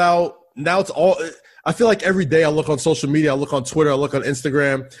 what about now? It's all. I feel like every day I look on social media, I look on Twitter, I look on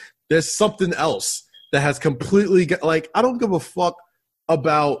Instagram. There's something else that has completely I don't give a fuck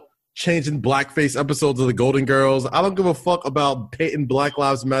about changing blackface episodes of the Golden Girls. I don't give a fuck about painting Black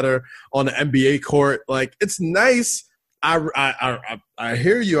Lives Matter on the NBA court. Like, it's nice. I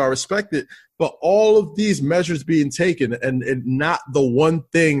hear you. I respect it. But all of these measures being taken and not the one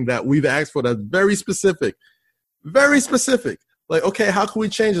thing that we've asked for that's very specific. Very specific. Like, okay, how can we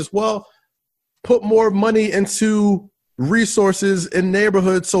change this? Well, put more money into resources in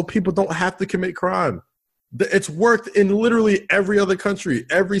neighborhoods so people don't have to commit crime. It's worked in literally every other country,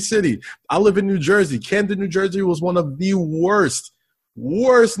 every city. I live in New Jersey. Camden, New Jersey was one of the worst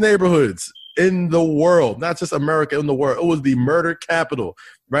neighborhoods in the world, not just America, in the world. It was the murder capital.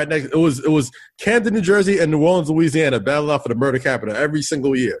 Right next, it was Camden, New Jersey, and New Orleans, Louisiana battled out for the murder capital every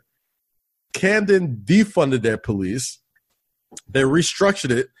single year. Camden defunded their police. They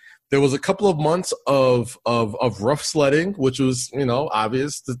restructured it. There was a couple of months of rough sledding, which was,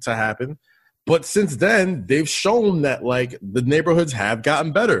 obvious to happen. But since then, they've shown that like the neighborhoods have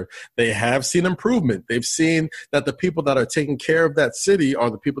gotten better. They have seen improvement. They've seen that the people that are taking care of that city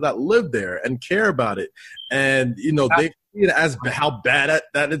are the people that live there and care about it. And, you know, they've seen as how bad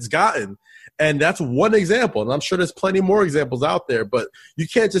that it's gotten. And that's one example. And I'm sure there's plenty more examples out there, but you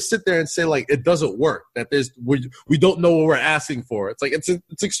can't just sit there and say like, it doesn't work, that we don't know what we're asking for. It's like, it's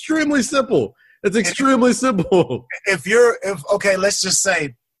extremely simple. It's extremely simple. Okay, let's just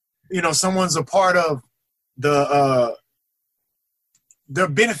say, you know, someone's a part of they're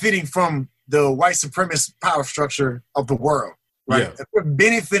benefiting from the white supremacist power structure of the world, right? Yeah. If they're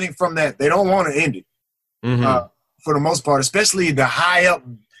benefiting from that, they don't want to end it for the most part, especially the high up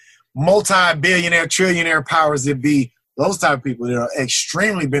multi-billionaire, trillionaire powers that be, those type of people that are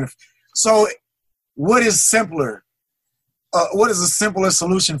extremely beneficial. So what is simpler? What is a simpler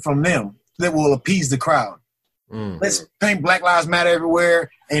solution from them that will appease the crowd? Let's paint Black Lives Matter everywhere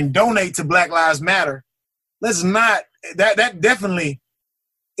and donate to Black Lives Matter. Let's not, that definitely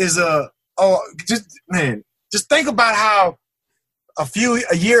is just think about how a few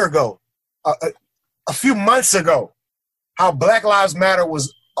months ago, how Black Lives Matter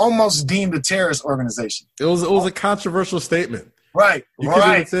was almost deemed a terrorist organization. It was a controversial statement. Right. You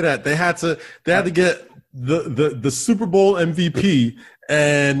couldn't even say that. They had to get the Super Bowl MVP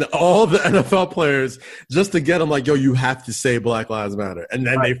and all the NFL players just to get them like, yo, you have to say Black Lives Matter. And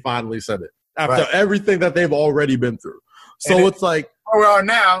then they finally said it after everything that they've already been through. So it's like, where we are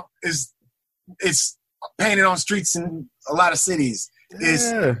now is it's painted on streets in a lot of cities.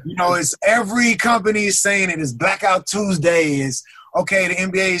 It's every company is saying it is Blackout Tuesday. Is okay, the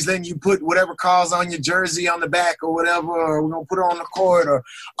NBA is letting you put whatever calls on your jersey on the back or whatever, or we're going to put it on the court, or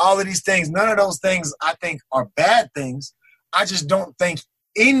all of these things. None of those things I think are bad things. I just don't think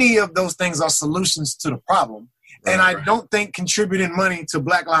any of those things are solutions to the problem. And I don't think contributing money to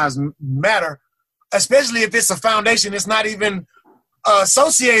Black Lives Matter, especially if it's a foundation that's not even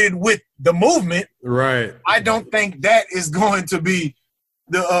associated with the movement. Right. I don't think that is going to be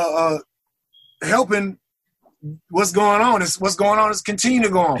the helping what's going on. What's going on is continue to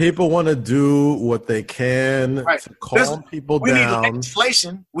go on. People want to do what they can to calm people down. We need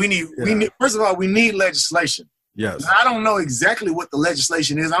legislation. We need first of all, we need legislation. Yes. Now, I don't know exactly what the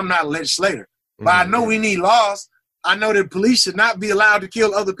legislation is. I'm not a legislator. But I know we need laws. I know that police should not be allowed to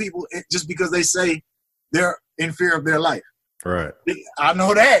kill other people just because they say they're in fear of their life. Right. I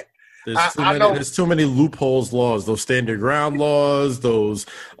know that. There's too many loopholes laws, those stand your ground laws, those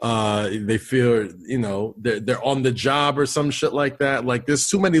they feel, they're on the job or some shit like that. Like there's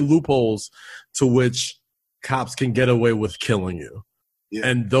too many loopholes to which cops can get away with killing you. Yeah.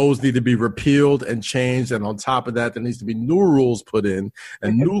 And those need to be repealed and changed. And on top of that, there needs to be new rules put in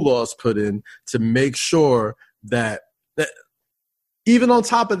and new laws put in to make sure that even on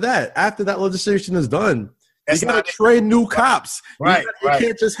top of that, after that legislation is done, you got to train new cops. Right. You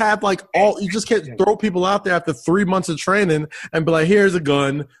can't just have you just can't throw people out there after 3 months of training and be like, here's a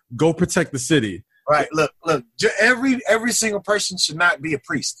gun, go protect the city. Right. Look, every single person should not be a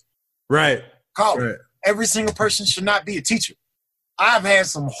priest. Right. Right. Every single person should not be a teacher. I've had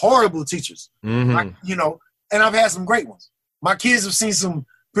some horrible teachers, and I've had some great ones. My kids have seen some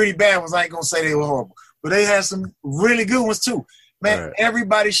pretty bad ones. I ain't going to say they were horrible, but they had some really good ones too. Man,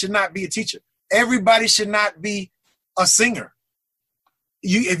 Everybody should not be a teacher. Everybody should not be a singer.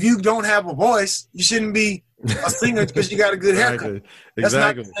 If you don't have a voice, you shouldn't be a singer because you got a good haircut. Exactly. That's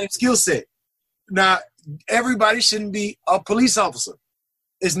not the same skill set. Now, everybody shouldn't be a police officer.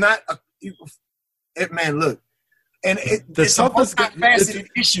 It's not man, look. And it's a multifaceted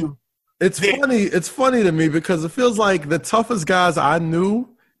issue. It's funny. It's funny to me because it feels like the toughest guys I knew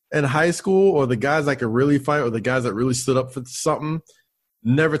in high school, or the guys that could really fight, or the guys that really stood up for something,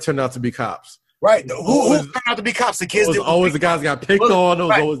 never turned out to be cops. Right. Who turned out to be cops? The kids. Always the guys that got picked on.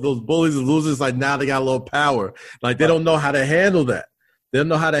 Always those bullies and losers. Like now they got a little power. Like they don't know how to handle that. They don't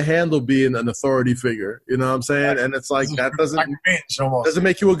know how to handle being an authority figure. You know what I'm saying? And it's like that doesn't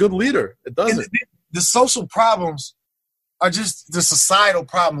make you a good leader. It doesn't. The social problems are just the societal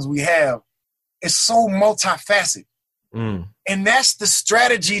problems we have. It's so multifaceted. And that's the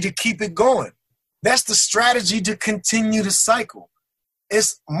strategy to keep it going. That's the strategy to continue the cycle.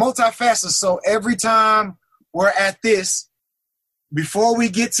 It's multifaceted. So every time we're at this, before we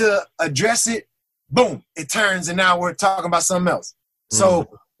get to address it, boom, it turns and now we're talking about something else. So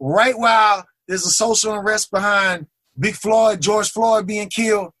right while there's a social unrest behind George Floyd being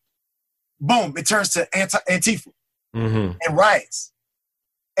killed, boom, it turns to Antifa and riots.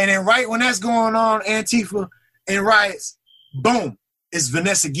 And then right when that's going on, Antifa and riots, boom, it's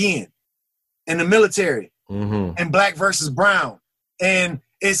Vanessa Guillen and the military and black versus brown. And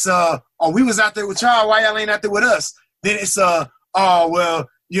it's oh, we was out there with y'all, why y'all ain't out there with us? Then it's oh well,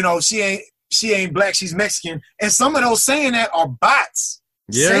 you know, she ain't black, she's Mexican. And some of those saying that are bots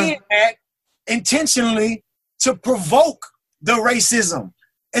saying that intentionally to provoke the racism.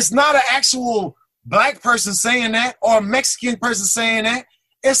 It's not an actual black person saying that or a Mexican person saying that.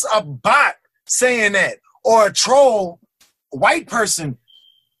 It's a bot saying that or a troll white person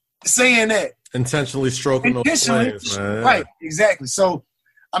saying that. Intentionally stroking those flames, man. Right, exactly. So,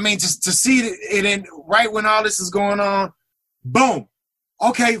 I mean, just to see it in right when all this is going on, boom.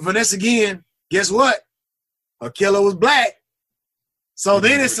 Okay, Vanessa Guillen, guess what? Her killer was black. So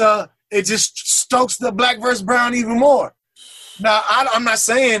then it just stokes the black versus brown even more. Now, I'm not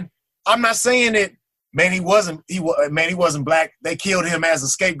saying that, man, he wasn't black. They killed him as a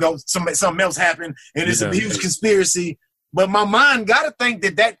scapegoat. Something else happened, and it's a huge conspiracy. But my mind got to think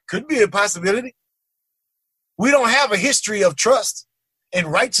that could be a possibility. We don't have a history of trust and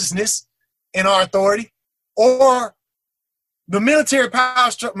righteousness in our authority or the military power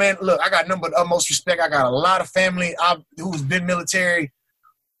structure. Man, look, I got nothing but utmost respect. I got a lot of family who's been military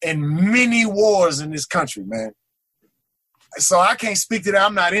in many wars in this country, man. So I can't speak to that.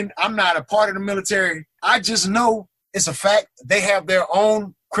 I'm not a part of the military. I just know it's a fact. They have their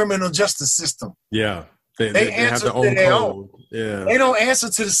own criminal justice system. Yeah. They have their own code. Yeah. They don't answer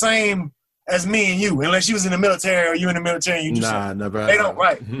to the same as me and you, unless you was in the military or you in the military and you just never. They don't,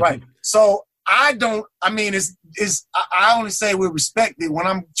 right. So I only say with respect that when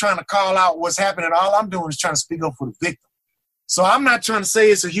I'm trying to call out what's happening, all I'm doing is trying to speak up for the victim. So I'm not trying to say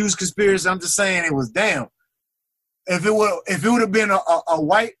it's a huge conspiracy. I'm just saying it was damn. If it would have been a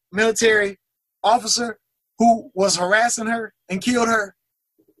white military officer who was harassing her and killed her,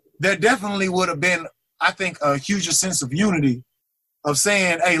 there definitely would have been, I think, a huger sense of unity of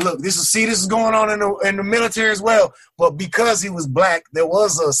saying, hey, look, this is going on in the military as well. But because he was black, there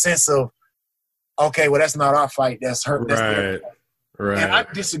was a sense of, okay, well, that's not our fight. That's her. That's their fight. Right. And I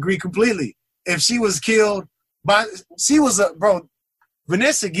disagree completely. If she was killed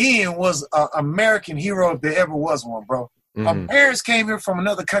Vanessa Guillen was an American hero if there ever was one, bro. Mm-hmm. Her parents came here from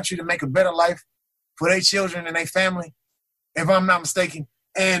another country to make a better life for their children and their family, if I'm not mistaken.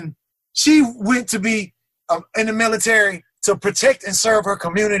 And she went to be in the military to protect and serve her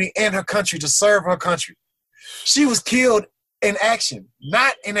community and her country, to serve her country. She was killed in action,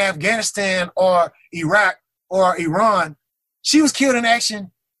 not in Afghanistan or Iraq or Iran. She was killed in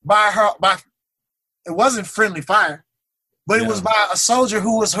action by it wasn't friendly fire, but it was by a soldier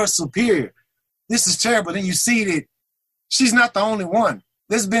who was her superior. This is terrible. Then you see that she's not the only one.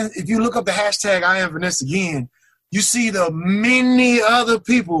 If you look up the hashtag I am Vanessa Guillen, you see the many other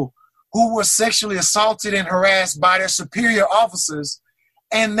people who were sexually assaulted and harassed by their superior officers,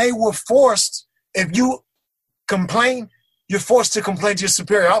 and they were forced, if you complain, you're forced to complain to your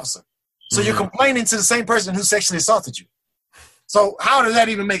superior officer. So you're complaining to the same person who sexually assaulted you. So how does that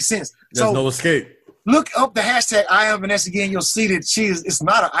even make sense? There's no escape. Look up the hashtag I am Vanessa Guillen. You'll see that it's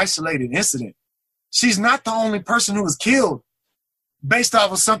not an isolated incident. She's not the only person who was killed based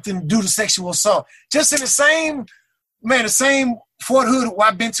off of something due to sexual assault. Just in the same Fort Hood who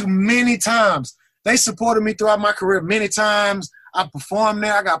I've been to many times. They supported me throughout my career many times. I performed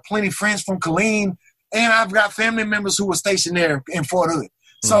there. I got plenty of friends from Killeen, and I've got family members who were stationed there in Fort Hood.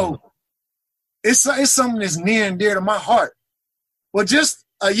 So it's something that's near and dear to my heart. Well, just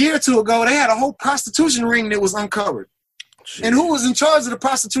a year or two ago, they had a whole prostitution ring that was uncovered. Jeez. And who was in charge of the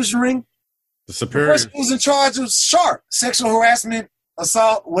prostitution ring? The superior. The person who was in charge was SHARP, sexual harassment,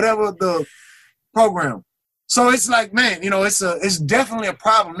 assault, whatever the program. So it's like, man, it's definitely a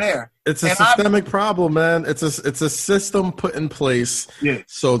problem there. It's a systemic problem, man. It's a system put in place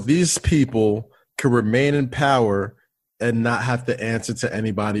so these people can remain in power and not have to answer to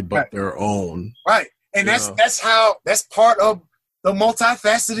anybody but their own. Right. And that's part of the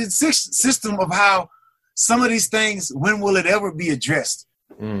multifaceted system of how some of these things, when will it ever be addressed?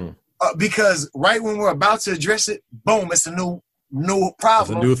 Because right when we're about to address it, boom, it's a new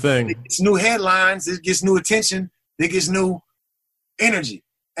problem. It's a new thing. It's new headlines. It gets new attention. It gets new energy.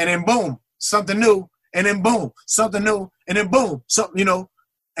 And then boom, something new. And then boom, something new. And then boom, something,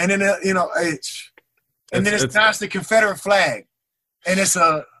 and then, now it's the Confederate flag. And it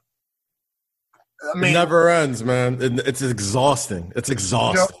never ends, man. It's exhausting. It's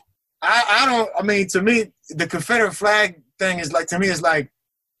exhausting. To me, the Confederate flag thing is like,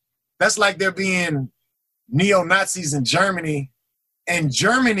 that's like there being neo-Nazis in Germany, and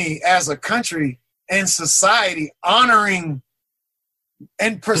Germany as a country and society honoring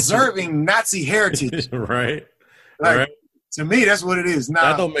and preserving Nazi heritage. Right. Right. To me, that's what it is. Now,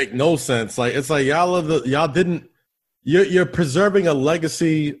 that don't make no sense. Like, it's like y'all didn't you're preserving a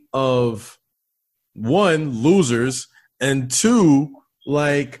legacy of, one, losers, and two,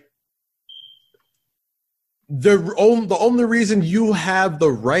 like, the only reason you have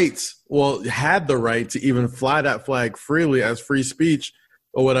the right, had the right to even fly that flag freely as free speech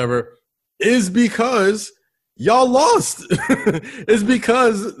or whatever, is because y'all lost. It's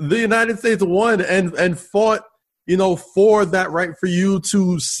because the United States won and fought, for that right for you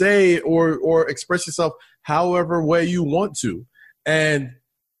to say or express yourself however way you want to. And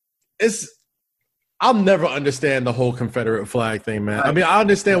I'll never understand the whole Confederate flag thing, man. I mean, I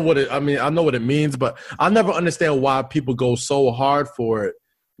understand I know what it means, but I'll never understand why people go so hard for it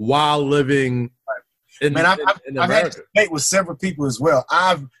while living in America. I've had to debate with several people as well.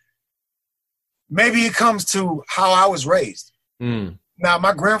 Maybe it comes to how I was raised. Now,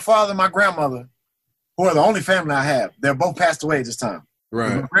 my grandfather and my grandmother, who are the only family I have, they're both passed away at this time.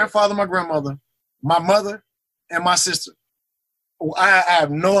 Right. My grandfather, my grandmother, my mother, and my sister. I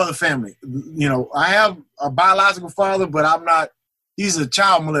have no other family. I have a biological father, but he's a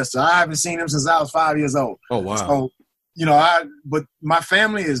child molester. I haven't seen him since I was 5 years old. Oh, wow. So, but my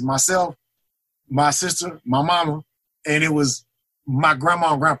family is myself, my sister, my mama, and it was my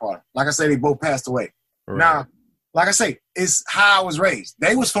grandma and grandpa. Like I say, they both passed away. Right. Now, like I say, it's how I was raised.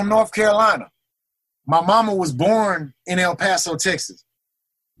 They was from North Carolina. My mama was born in El Paso, Texas.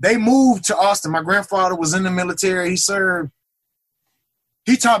 They moved to Austin. My grandfather was in the military. He served.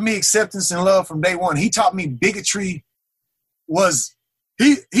 He taught me acceptance and love from day one. He taught me bigotry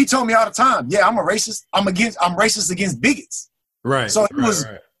he told me all the time, yeah, I'm a racist. I'm racist against bigots. Right. So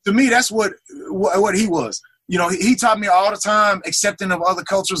to me, that's what he was. He taught me all the time, accepting of other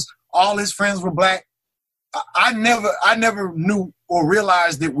cultures. All his friends were black. I never knew or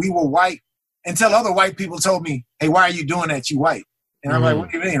realized that we were white until other white people told me, hey, why are you doing that? You white. And I'm like,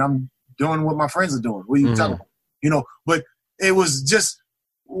 what do you mean? I'm doing what my friends are doing. What are you talking about? But it was just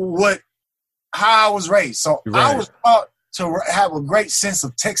how I was raised. So right. I was taught to have a great sense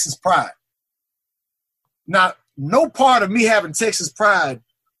of Texas pride. Now, no part of me having Texas pride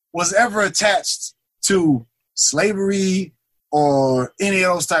was ever attached to slavery or any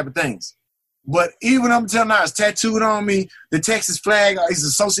of those type of things. But even up until now, it's tattooed on me. The Texas flag is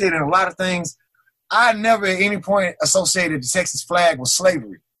associated in a lot of things. I never at any point associated the Texas flag with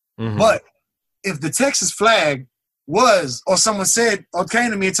slavery. Mm-hmm. But if the Texas flag was, or someone said, or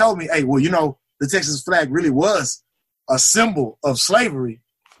came to me and told me, hey, well, the Texas flag really was a symbol of slavery,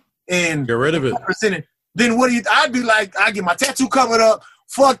 and get rid of it. Then I'd be like, I'd get my tattoo covered up,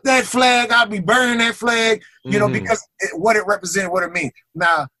 fuck that flag, I'd be burning that flag, because what it represented, what it means.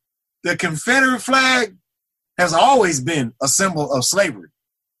 Now, the Confederate flag has always been a symbol of slavery,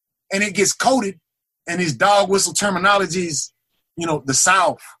 and it gets coded in these dog whistle terminologies, the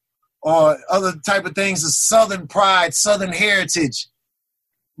South, or other type of things, the Southern pride, Southern heritage.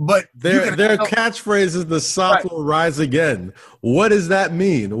 But their catchphrase is "the South will rise again." What does that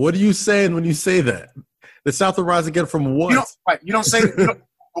mean? What are you saying when you say that? The South will rise again from what? You don't say that. The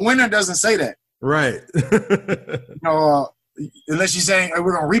winner doesn't say that. Right. Unless you're saying, hey,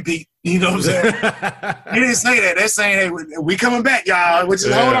 we're going to repeat. You know what I'm saying? He didn't say that. They're saying, hey, we coming back, y'all.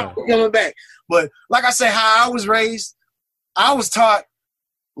 Hold on, we're coming back. But like I say, how I was raised, I was taught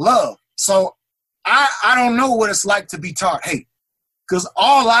love. So I don't know what it's like to be taught hate, because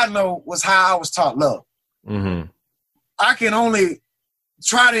all I know was how I was taught love. Mm-hmm. I can only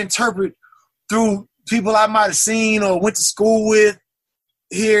try to interpret through people I might have seen or went to school with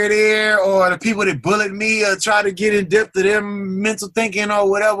here or there, or the people that bullied me, or try to get in depth to their mental thinking or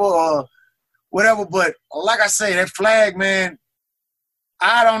whatever. But like I say, that flag, man,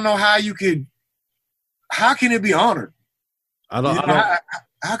 I don't know how can it be honored?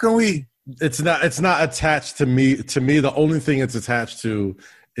 How can we? It's not attached to me. To me, the only thing it's attached to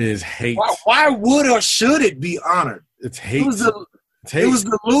is hate. Why would or should it be honored? It's hate. It was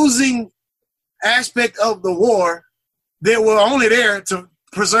the losing aspect of the war that were only there to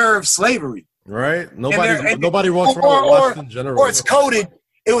preserve slavery. Right. Nobody wants to watch in general. Or it's coded.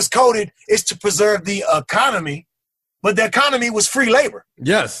 It was coded. It's to preserve the economy, but the economy was free labor.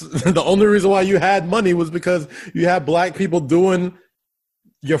 Yes. The only reason why you had money was because you had black people doing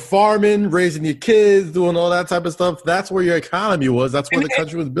your farming, raising your kids, doing all that type of stuff. That's where your economy was. That's where the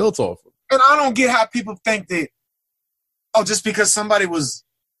country was built off of. And I don't get how people think that, just because somebody was,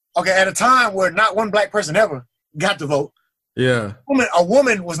 at a time where not one black person ever got to vote. Yeah. A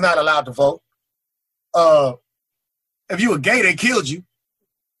woman was not allowed to vote. If you were gay, they killed you.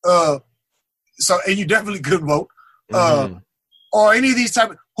 And you definitely couldn't vote. Or any of these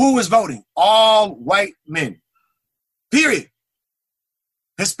who was voting? All white men. Period.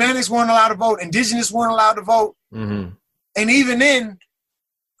 Hispanics weren't allowed to vote. Indigenous weren't allowed to vote. Mm-hmm. And even then,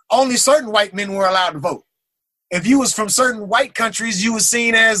 only certain white men were allowed to vote. If you was from certain white countries, you was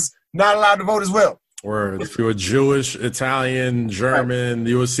seen as not allowed to vote as well. Or if you were Jewish, Italian, German,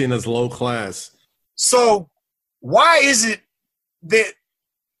 you were seen as low class. So why is it that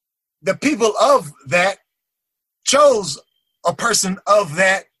the people of that chose a person of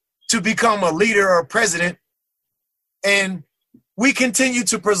that to become a leader or a president, and we continue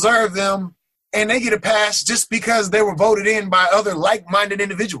to preserve them and they get a pass just because they were voted in by other like-minded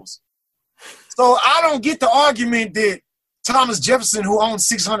individuals? So I don't get the argument that Thomas Jefferson, who owned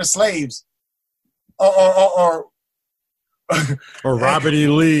 600 slaves, or Robert E.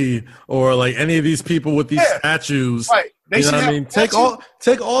 Lee, or like any of these people with these statues. Right. They you know what I mean?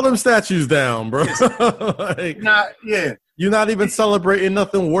 Take all them statues down, bro. Yes. You're not even celebrating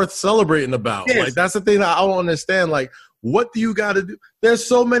nothing worth celebrating about. Yes. Like, that's the thing that I don't understand. Like, what do you got to do? There's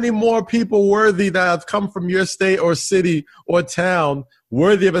so many more people worthy that have come from your state or city or town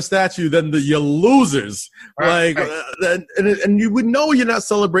worthy of a statue than your losers. Right. Like, and you would know you're not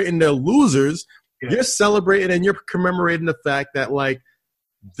celebrating their losers. Yeah. You're celebrating and you're commemorating the fact that, like,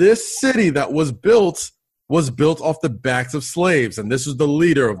 this city that was built off the backs of slaves, and this is the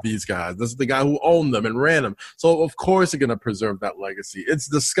leader of these guys. This is the guy who owned them and ran them. So, of course, you're going to preserve that legacy. It's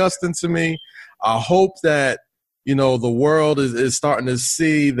disgusting to me. I hope that, you know, the world is starting to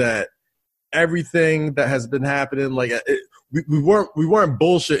see that everything that has been happening, like, we weren't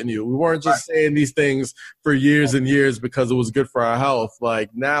bullshitting you. We weren't just saying these things for years and years because it was good for our health.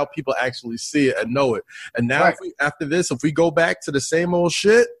 Like, now people actually see it and know it. And now after this, if we go back to the same old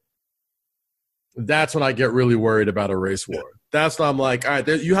shit, that's when I get really worried about a race war. That's when I'm like, all right,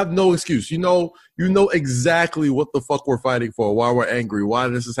 you have no excuse. You know exactly what the fuck we're fighting for, why we're angry, why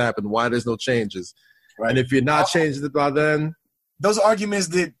this has happened, why there's no changes. Right. And if you're not changing it by then, those arguments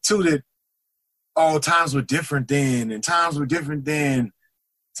that times were different then, and times were different then.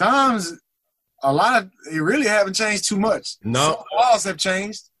 Times, they really haven't changed too much. No. Some laws have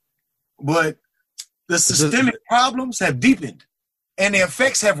changed, but the systemic problems have deepened, and the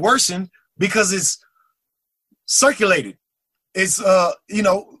effects have worsened because it's circulated. It's,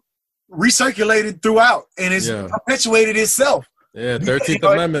 recirculated throughout, and it's perpetuated itself. Yeah,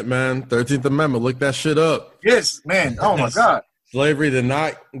 13th Amendment, man. 13th Amendment. Look that shit up. Yes, man. Oh, my God. Slavery did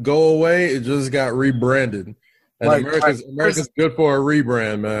not go away. It just got rebranded. And America's good for a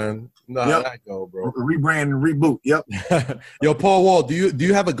rebrand, man. That go, bro. Rebrand and reboot. Yep. Yo, Paul Wall, do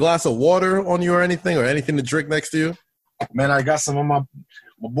you have a glass of water on you or anything to drink next to you? Man, I got some of my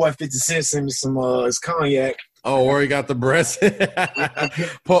boy 50 Cent sent me some his cognac. Oh, or he got the breast.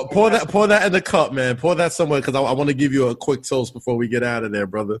 pour that in the cup, man. Pour that somewhere because I want to give you a quick toast before we get out of there,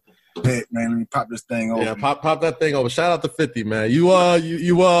 brother. Hey, man, let me pop this thing over. Yeah, pop that thing over. Shout out to 50, man. You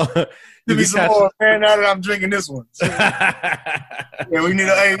give me some more, man. Now that I'm drinking this one. Yeah, we need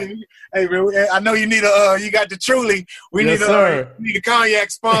hey, man, I know you need you got the Truly. We need a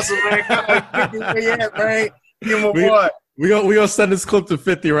cognac sponsor, man. Man. Give him a boy. We gonna send this clip to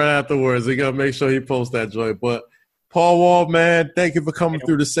 50 right afterwards. We're gonna make sure he posts that joint. But Paul Wall, man, thank you for coming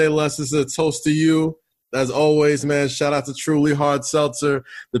through to Say Less. This is a toast to you. As always, man, shout out to Truly Hard Seltzer,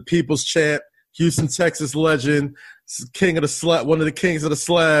 the People's Champ, Houston, Texas legend, king of the slab, one of the kings of the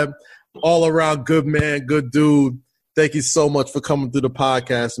slab, all around good man, good dude. Thank you so much for coming through the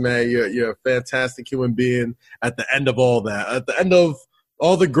podcast, man. You're a fantastic human being at the end of all that. At the end of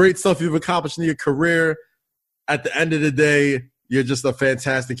all the great stuff you've accomplished in your career, at the end of the day, you're just a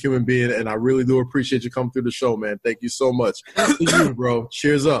fantastic human being, and I really do appreciate you coming through the show, man. Thank you so much. To you, bro.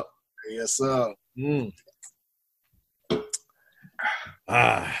 Cheers up. Yes, sir. All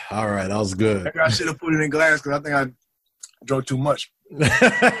right. That was good. Maybe I should have put it in glass because I think I drank too much. I'm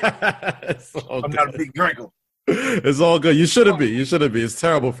not a big drinker. It's all good. You shouldn't be. It's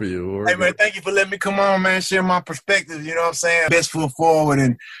terrible for you. Hey, man, thank you for letting me come on, man, share my perspective. You know what I'm saying? Best foot forward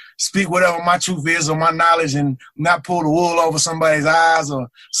and speak whatever my truth is or my knowledge and not pull the wool over somebody's eyes or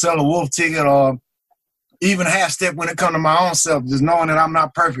sell a wolf ticket or even half step when it comes to my own self, just knowing that I'm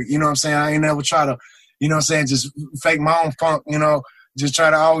not perfect. You know what I'm saying? I ain't never try to, you know what I'm saying, just fake my own funk, you know, just try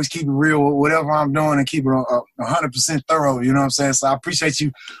to always keep it real with whatever I'm doing and keep it 100% thorough, you know what I'm saying? So I appreciate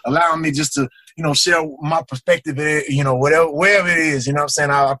you allowing me just to, you know, share my perspective, you know, wherever it is, you know what I'm saying?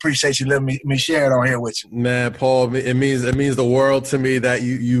 I appreciate you letting me share it on here with you. Man, Paul, it means the world to me that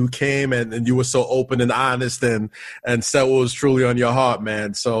you came and you were so open and honest and said what was truly on your heart,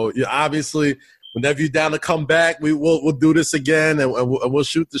 man. So obviously, whenever you're down to come back, we'll do this again and we'll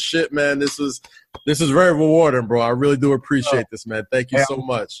shoot the shit, man. This is very rewarding, bro. I really do appreciate this, man. Thank you so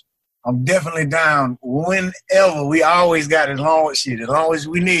much. I'm definitely down whenever. We always got as long as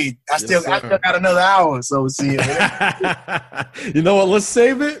we need. I still got another hour, so see it. You know what? Let's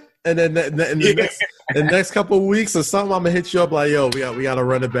save it, and then in the next couple of weeks or something, I'm gonna hit you up like, yo, we gotta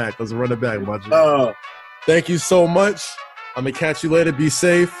run it back. Let's run it back, my G. Thank you so much. I'm gonna catch you later. Be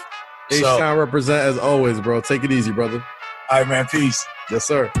safe. H-Town represent as always, bro. Take it easy, brother. All right, man. Peace. Yes,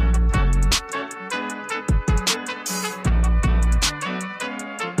 sir.